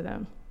God has for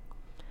them.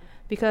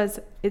 Because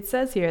it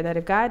says here that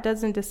if God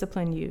doesn't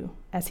discipline you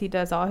as he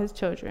does all his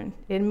children,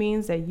 it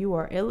means that you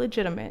are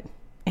illegitimate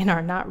and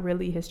are not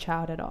really his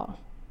child at all.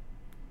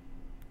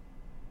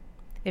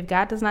 If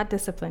God does not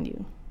discipline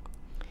you,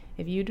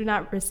 if you do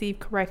not receive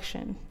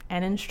correction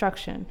and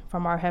instruction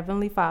from our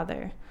Heavenly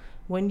Father,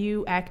 when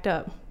you act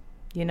up,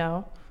 you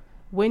know,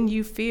 when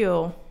you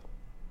feel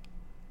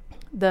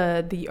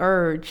the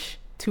urge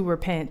to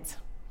repent,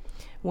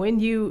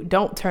 when you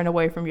don't turn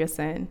away from your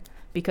sin,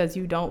 because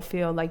you don't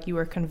feel like you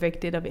are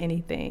convicted of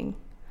anything.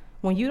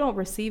 When you don't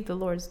receive the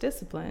Lord's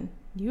discipline,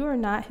 you are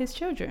not his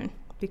children,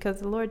 because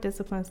the Lord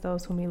disciplines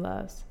those whom he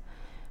loves.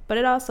 But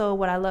it also,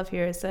 what I love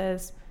here, it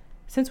says,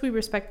 since we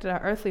respected our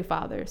earthly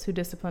fathers who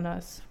discipline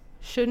us,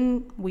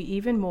 shouldn't we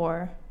even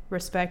more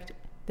respect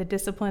the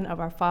discipline of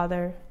our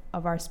Father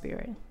of our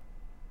spirit?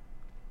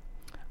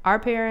 Our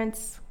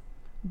parents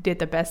did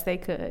the best they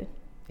could.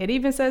 It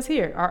even says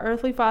here, our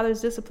earthly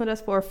fathers disciplined us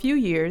for a few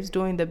years,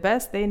 doing the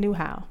best they knew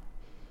how.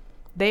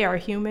 They are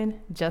human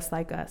just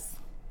like us.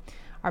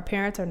 Our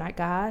parents are not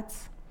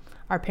gods.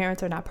 Our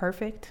parents are not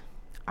perfect.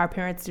 Our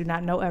parents do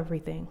not know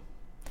everything.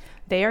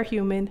 They are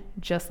human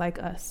just like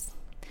us.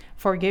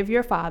 Forgive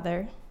your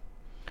father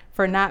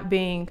for not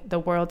being the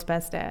world's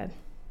best dad.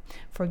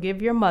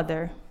 Forgive your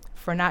mother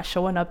for not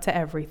showing up to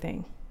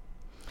everything.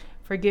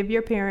 Forgive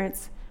your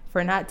parents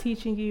for not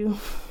teaching you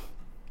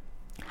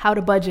how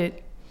to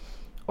budget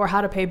or how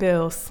to pay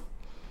bills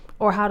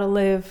or how to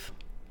live.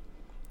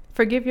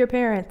 Forgive your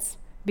parents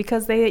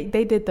because they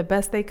did the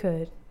best they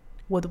could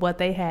with what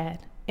they had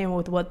and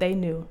with what they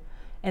knew.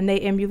 And they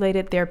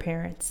emulated their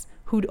parents,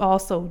 who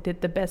also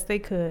did the best they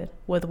could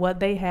with what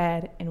they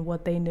had and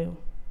what they knew.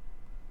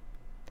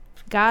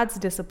 God's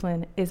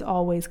discipline is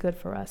always good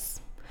for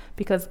us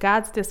because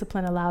God's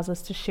discipline allows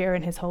us to share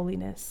in his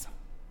holiness.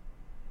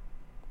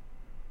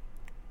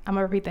 I'm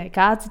going to repeat that.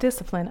 God's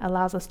discipline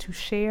allows us to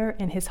share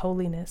in his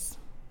holiness.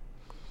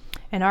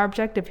 And our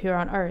objective here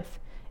on earth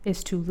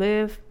is to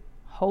live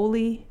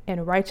holy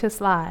and righteous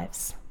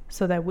lives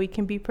so that we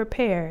can be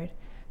prepared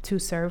to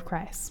serve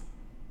Christ.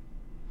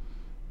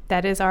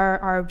 That is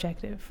our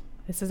objective.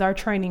 This is our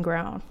training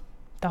ground.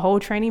 The whole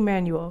training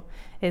manual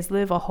is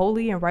live a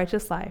holy and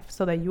righteous life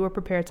so that you are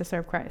prepared to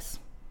serve Christ.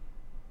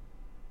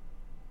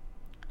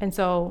 And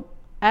so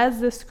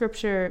as this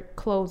scripture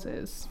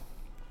closes,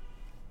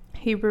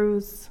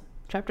 Hebrews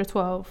chapter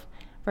 12,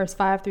 verse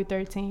 5 through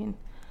 13,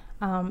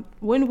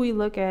 when we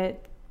look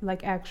at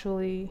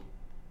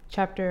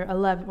chapter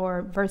 11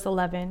 or verse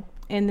 11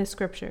 in this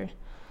scripture,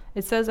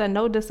 it says that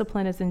no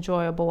discipline is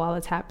enjoyable while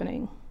it's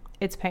happening.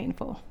 It's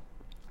painful.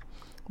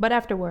 But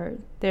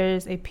afterward, there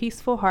is a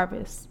peaceful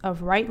harvest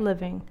of right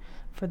living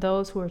for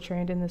those who are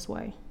trained in this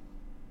way.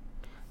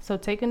 So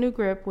take a new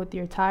grip with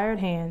your tired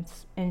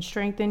hands and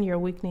strengthen your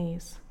weak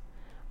knees.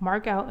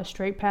 Mark out a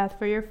straight path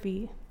for your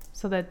feet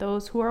so that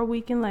those who are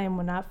weak and lame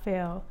will not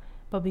fail,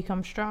 but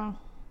become strong.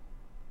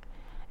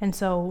 And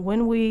so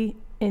when we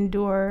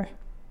endure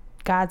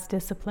God's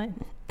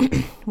discipline,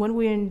 when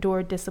we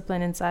endure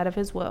discipline inside of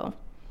his will,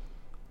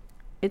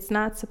 it's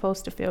not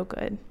supposed to feel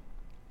good.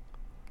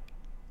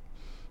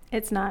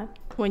 It's not.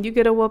 When you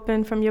get a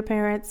whooping from your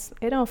parents,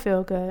 it don't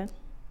feel good.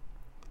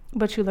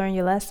 But you learn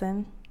your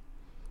lesson.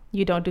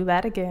 You don't do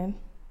that again.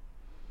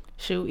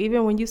 Shoot,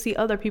 even when you see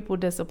other people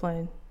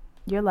disciplined,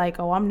 you're like,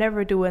 oh, I'm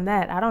never doing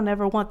that. I don't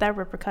ever want that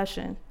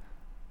repercussion.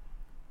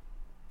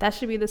 That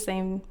should be the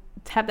same,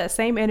 have that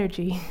same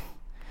energy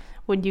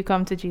when you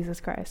come to Jesus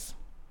Christ.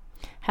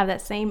 Have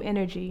that same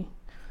energy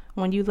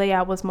when you lay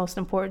out what's most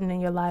important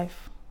in your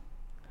life.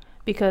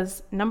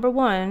 Because number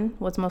one,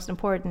 what's most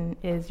important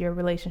is your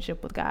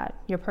relationship with God,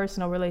 your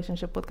personal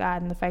relationship with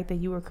God, and the fact that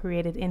you were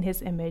created in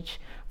his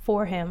image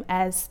for him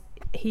as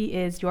he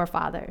is your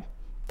father.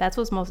 That's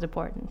what's most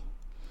important.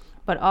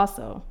 But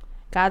also,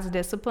 God's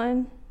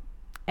discipline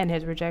and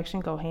his rejection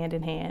go hand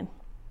in hand.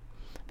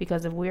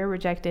 Because if we are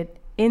rejected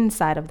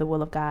inside of the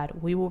will of God,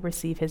 we will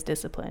receive his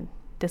discipline.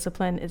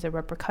 Discipline is a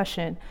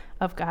repercussion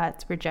of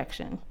God's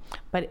rejection.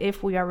 But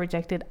if we are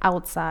rejected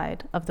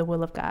outside of the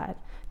will of God,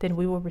 then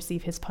we will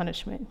receive his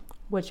punishment,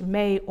 which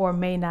may or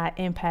may not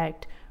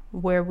impact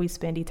where we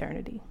spend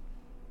eternity.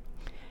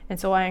 And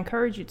so I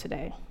encourage you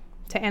today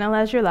to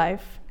analyze your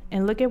life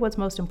and look at what's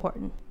most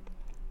important.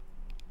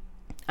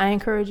 I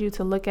encourage you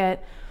to look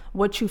at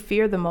what you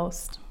fear the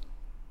most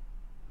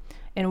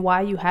and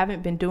why you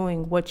haven't been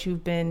doing what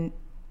you've been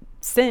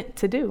sent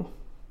to do.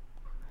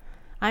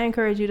 I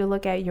encourage you to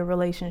look at your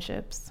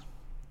relationships.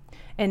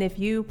 And if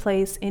you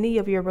place any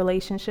of your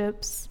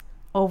relationships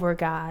over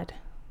God,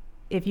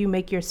 if you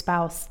make your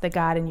spouse the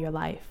God in your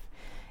life,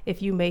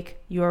 if you make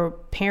your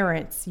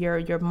parents,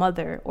 your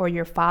mother or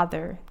your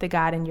father the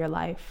God in your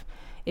life,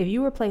 if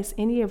you replace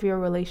any of your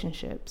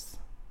relationships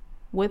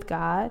with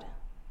God,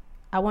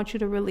 I want you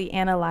to really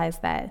analyze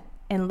that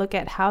and look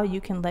at how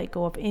you can let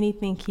go of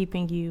anything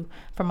keeping you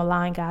from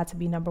allowing God to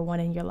be number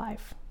one in your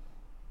life.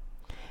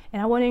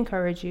 And I want to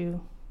encourage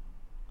you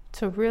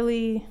to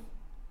really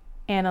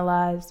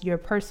analyze your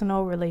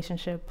personal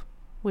relationship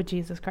with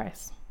Jesus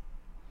Christ.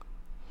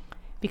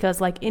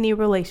 Because like any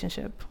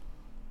relationship,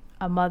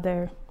 a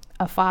mother,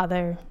 a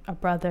father, a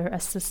brother, a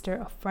sister,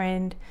 a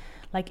friend,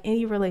 like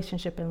any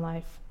relationship in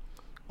life,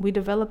 we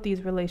develop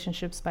these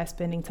relationships by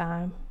spending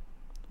time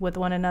with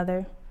one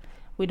another.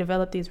 We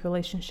develop these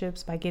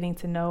relationships by getting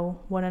to know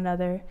one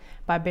another,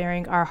 by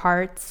bearing our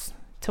hearts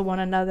to one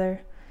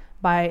another,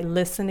 by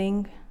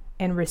listening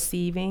and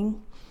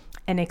receiving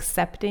and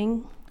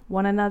accepting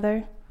one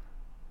another.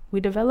 We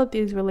develop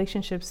these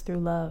relationships through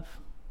love.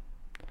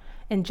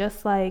 And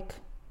just like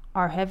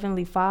our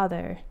Heavenly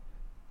Father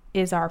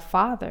is our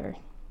Father,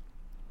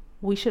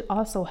 we should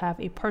also have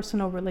a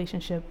personal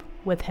relationship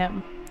with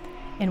Him.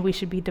 And we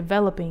should be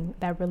developing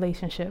that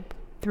relationship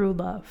through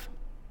love.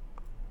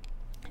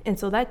 And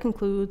so that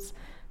concludes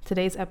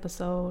today's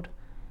episode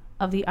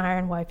of the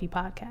Iron Wifey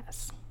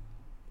podcast.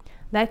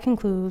 That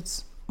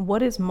concludes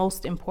what is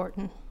most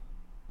important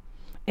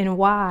and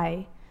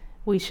why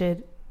we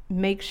should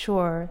make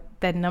sure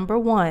that number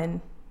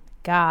one,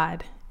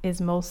 God is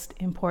most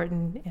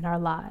important in our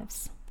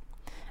lives.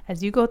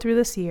 As you go through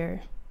this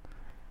year,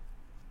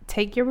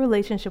 take your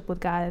relationship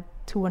with God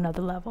to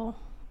another level.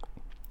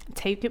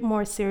 Take it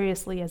more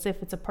seriously as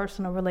if it's a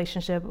personal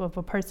relationship of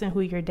a person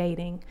who you're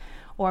dating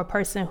or a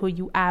person who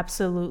you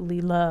absolutely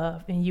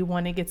love and you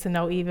want to get to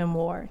know even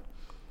more.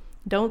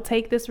 Don't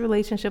take this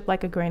relationship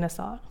like a grain of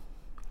salt.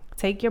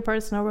 Take your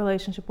personal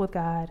relationship with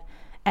God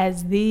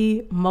as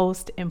the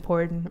most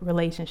important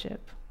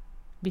relationship.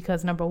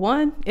 Because number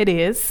one, it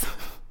is.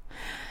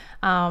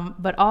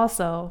 But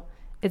also,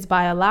 it's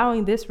by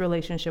allowing this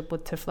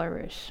relationship to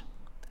flourish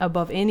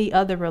above any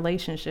other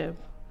relationship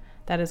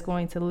that is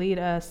going to lead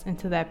us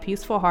into that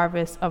peaceful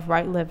harvest of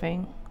right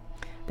living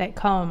that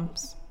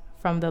comes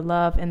from the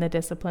love and the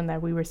discipline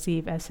that we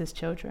receive as His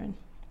children.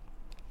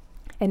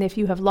 And if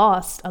you have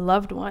lost a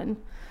loved one,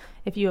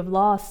 if you have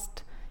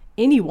lost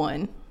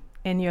anyone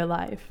in your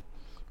life,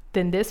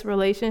 then this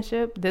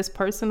relationship, this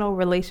personal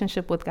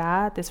relationship with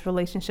God, this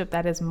relationship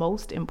that is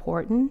most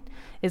important,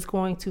 is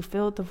going to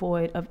fill the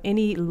void of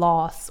any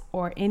loss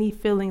or any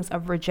feelings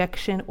of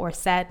rejection or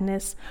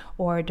sadness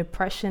or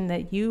depression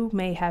that you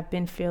may have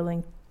been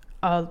feeling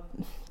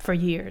for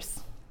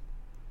years.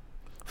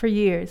 For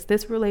years,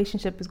 this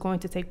relationship is going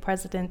to take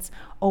precedence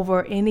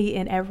over any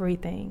and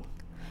everything.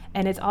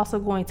 And it's also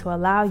going to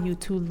allow you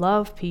to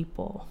love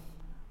people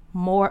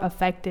more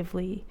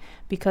effectively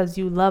because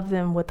you love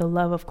them with the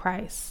love of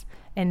Christ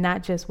and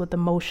not just with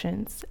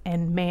emotions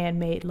and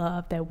man-made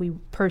love that we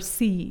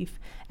perceive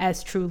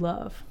as true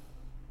love.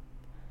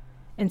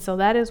 And so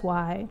that is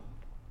why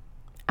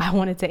I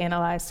wanted to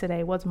analyze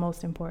today what's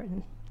most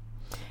important.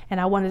 And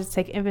I wanted to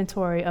take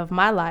inventory of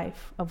my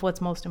life, of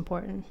what's most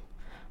important.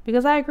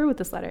 Because I agree with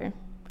this letter.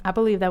 I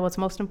believe that what's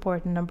most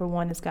important, number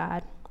one, is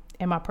God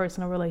and my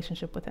personal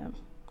relationship with Him.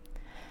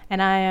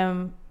 And I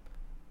am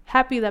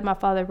happy that my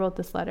father wrote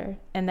this letter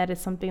and that is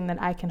something that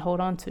I can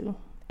hold on to.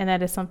 And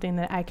that is something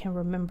that I can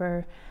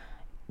remember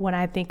when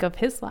I think of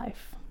his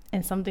life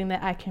and something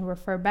that I can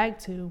refer back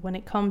to when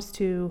it comes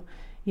to,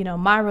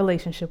 my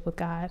relationship with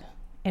God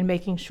and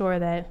making sure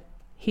that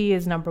He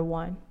is number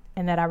one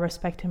and that I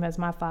respect Him as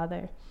my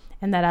Father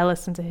and that I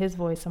listen to His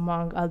voice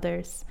among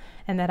others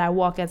and that I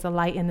walk as a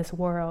light in this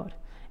world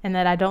and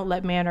that I don't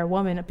let man or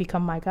woman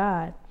become my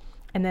God.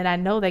 And then I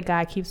know that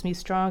God keeps me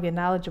strong and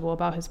knowledgeable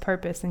about His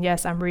purpose. And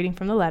yes, I'm reading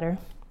from the letter.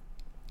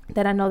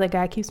 That I know that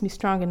God keeps me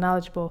strong and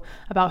knowledgeable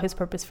about His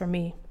purpose for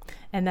me.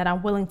 And that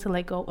I'm willing to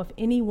let go of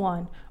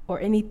anyone or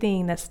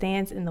anything that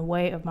stands in the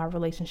way of my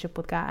relationship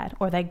with God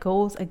or that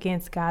goes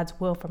against God's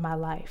will for my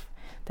life.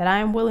 That I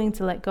am willing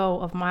to let go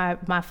of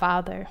my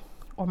father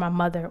or my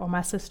mother or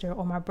my sister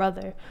or my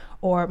brother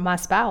or my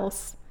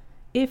spouse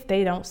if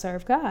they don't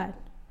serve God.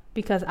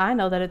 Because I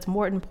know that it's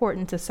more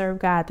important to serve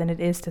God than it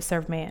is to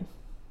serve man.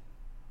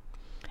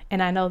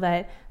 And I know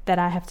that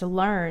I have to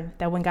learn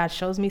that when God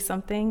shows me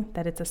something,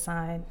 that it's a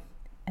sign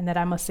and that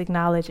I must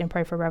acknowledge and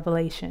pray for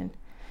revelation.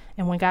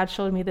 And when God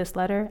showed me this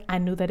letter, I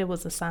knew that it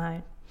was a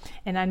sign.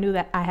 And I knew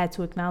that I had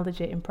to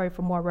acknowledge it and pray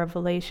for more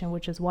revelation,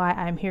 which is why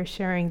I'm here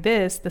sharing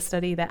this, the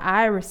study that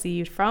I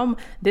received from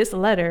this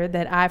letter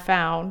that I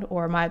found,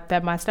 or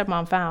that my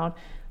stepmom found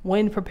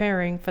when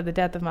preparing for the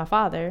death of my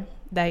father.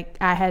 That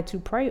I had to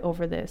pray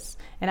over this,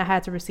 and I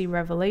had to receive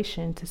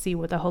revelation to see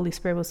what the Holy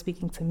Spirit was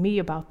speaking to me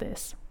about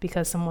this,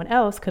 because someone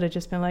else could have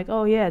just been like,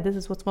 oh yeah, this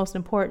is what's most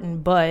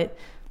important, but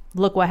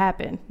look what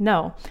happened.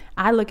 No,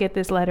 I look at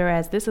this letter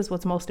as this is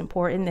what's most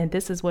important, and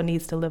this is what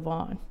needs to live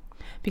on.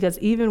 Because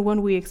even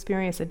when we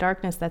experience a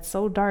darkness that's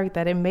so dark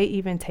that it may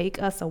even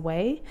take us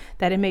away,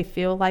 that it may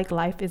feel like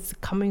life is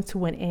coming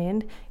to an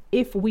end,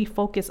 if we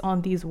focus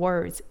on these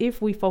words,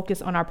 if we focus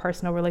on our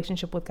personal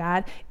relationship with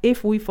God,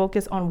 if we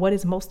focus on what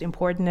is most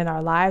important in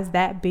our lives,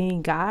 that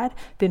being God,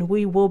 then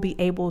we will be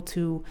able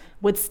to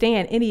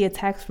withstand any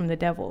attacks from the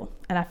devil.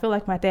 And I feel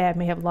like my dad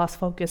may have lost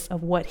focus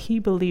of what he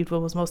believed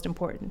was most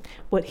important.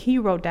 What he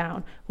wrote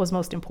down was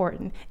most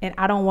important. And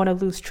I don't want to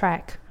lose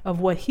track of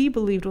what he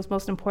believed was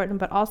most important,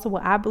 but also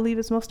what I believe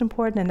is most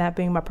important, and that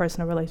being my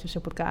personal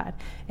relationship with God.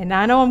 And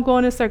now I know I'm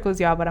going in circles,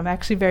 y'all, but I'm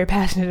actually very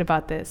passionate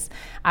about this.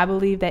 I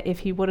believe that if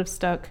he would have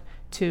stuck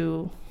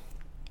to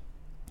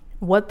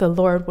what the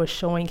Lord was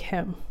showing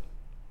him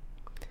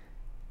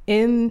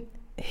in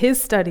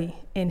his study,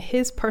 in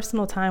his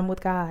personal time with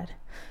God,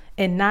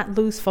 and not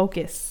lose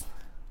focus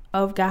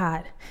of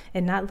God,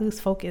 and not lose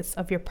focus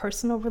of your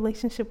personal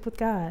relationship with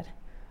God,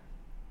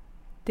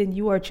 then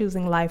you are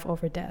choosing life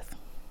over death.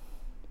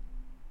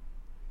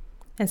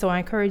 And so I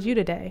encourage you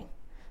today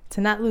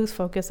to not lose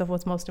focus of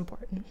what's most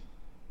important.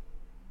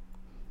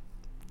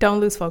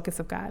 Don't lose focus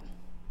of God.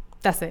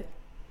 That's it.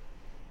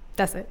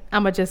 That's it.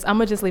 I'm gonna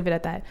just leave it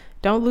at that.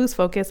 Don't lose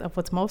focus of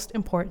what's most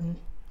important,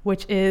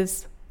 which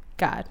is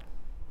God.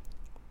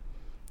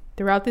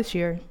 Throughout this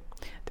year,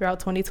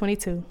 throughout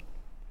 2022,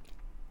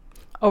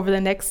 over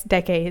the next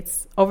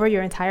decades, over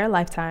your entire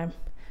lifetime,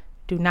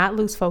 do not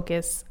lose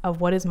focus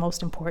of what is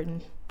most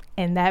important,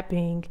 and that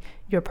being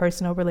your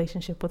personal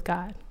relationship with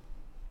God.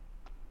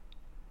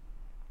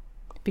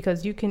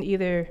 Because you can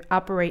either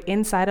operate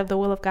inside of the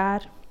will of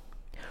God,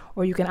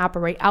 or you can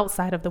operate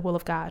outside of the will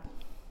of God.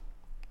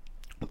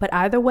 But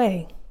either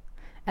way,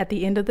 at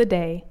the end of the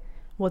day,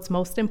 what's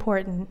most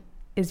important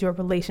is your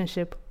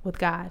relationship with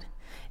God.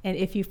 And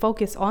if you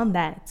focus on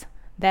that,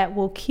 that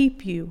will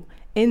keep you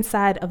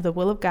inside of the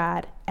will of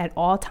God at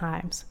all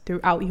times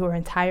throughout your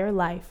entire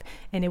life.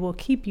 And it will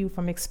keep you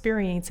from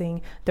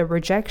experiencing the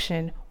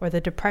rejection or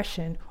the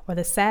depression or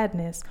the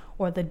sadness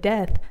or the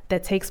death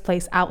that takes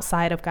place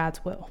outside of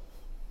God's will.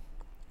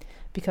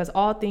 Because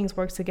all things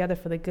work together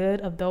for the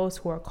good of those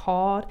who are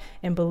called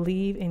and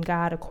believe in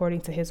God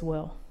according to his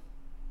will.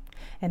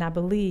 And I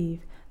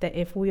believe that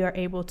if we are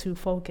able to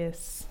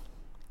focus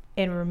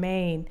and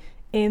remain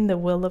in the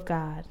will of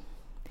God,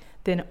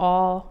 then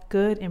all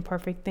good and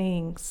perfect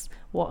things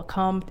will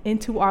come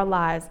into our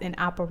lives and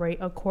operate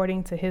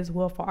according to his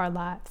will for our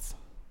lives.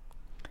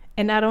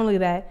 And not only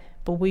that,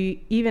 but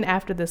even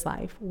after this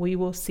life, we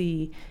will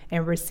see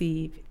and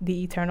receive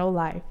the eternal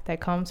life that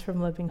comes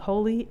from living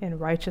holy and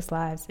righteous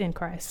lives in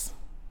Christ.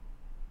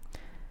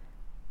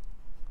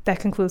 That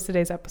concludes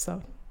today's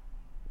episode.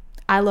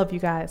 I love you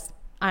guys.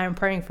 I am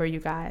praying for you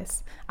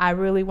guys. I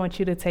really want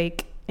you to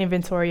take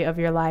inventory of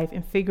your life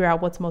and figure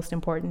out what's most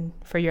important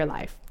for your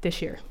life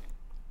this year.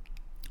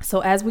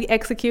 So as we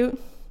execute,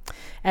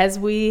 as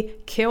we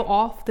kill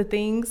off the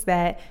things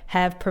that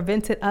have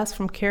prevented us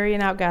from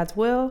carrying out God's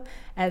will,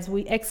 as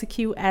we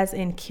execute as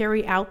in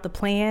carry out the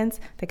plans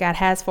that God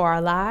has for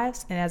our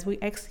lives, and as we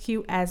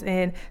execute as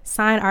in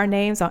sign our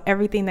names on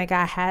everything that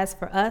God has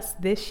for us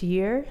this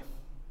year,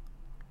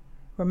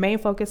 remain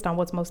focused on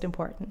what's most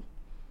important.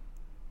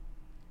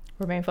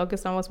 Remain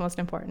focused on what's most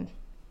important.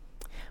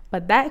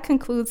 But that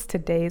concludes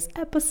today's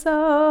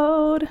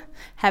episode.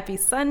 Happy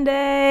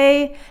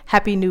Sunday.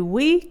 Happy new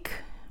week.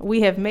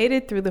 We have made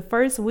it through the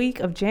first week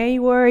of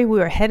January.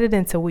 We are headed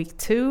into week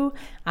 2.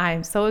 I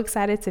am so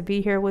excited to be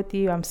here with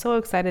you. I'm so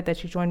excited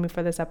that you joined me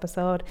for this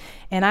episode.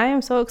 And I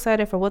am so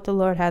excited for what the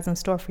Lord has in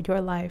store for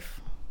your life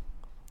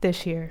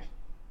this year.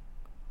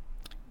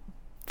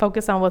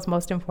 Focus on what's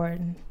most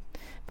important.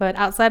 But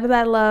outside of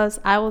that, loves,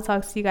 I will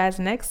talk to you guys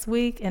next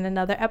week in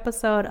another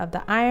episode of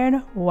the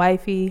Iron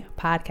Wifey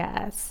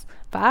Podcast.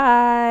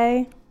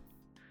 Bye.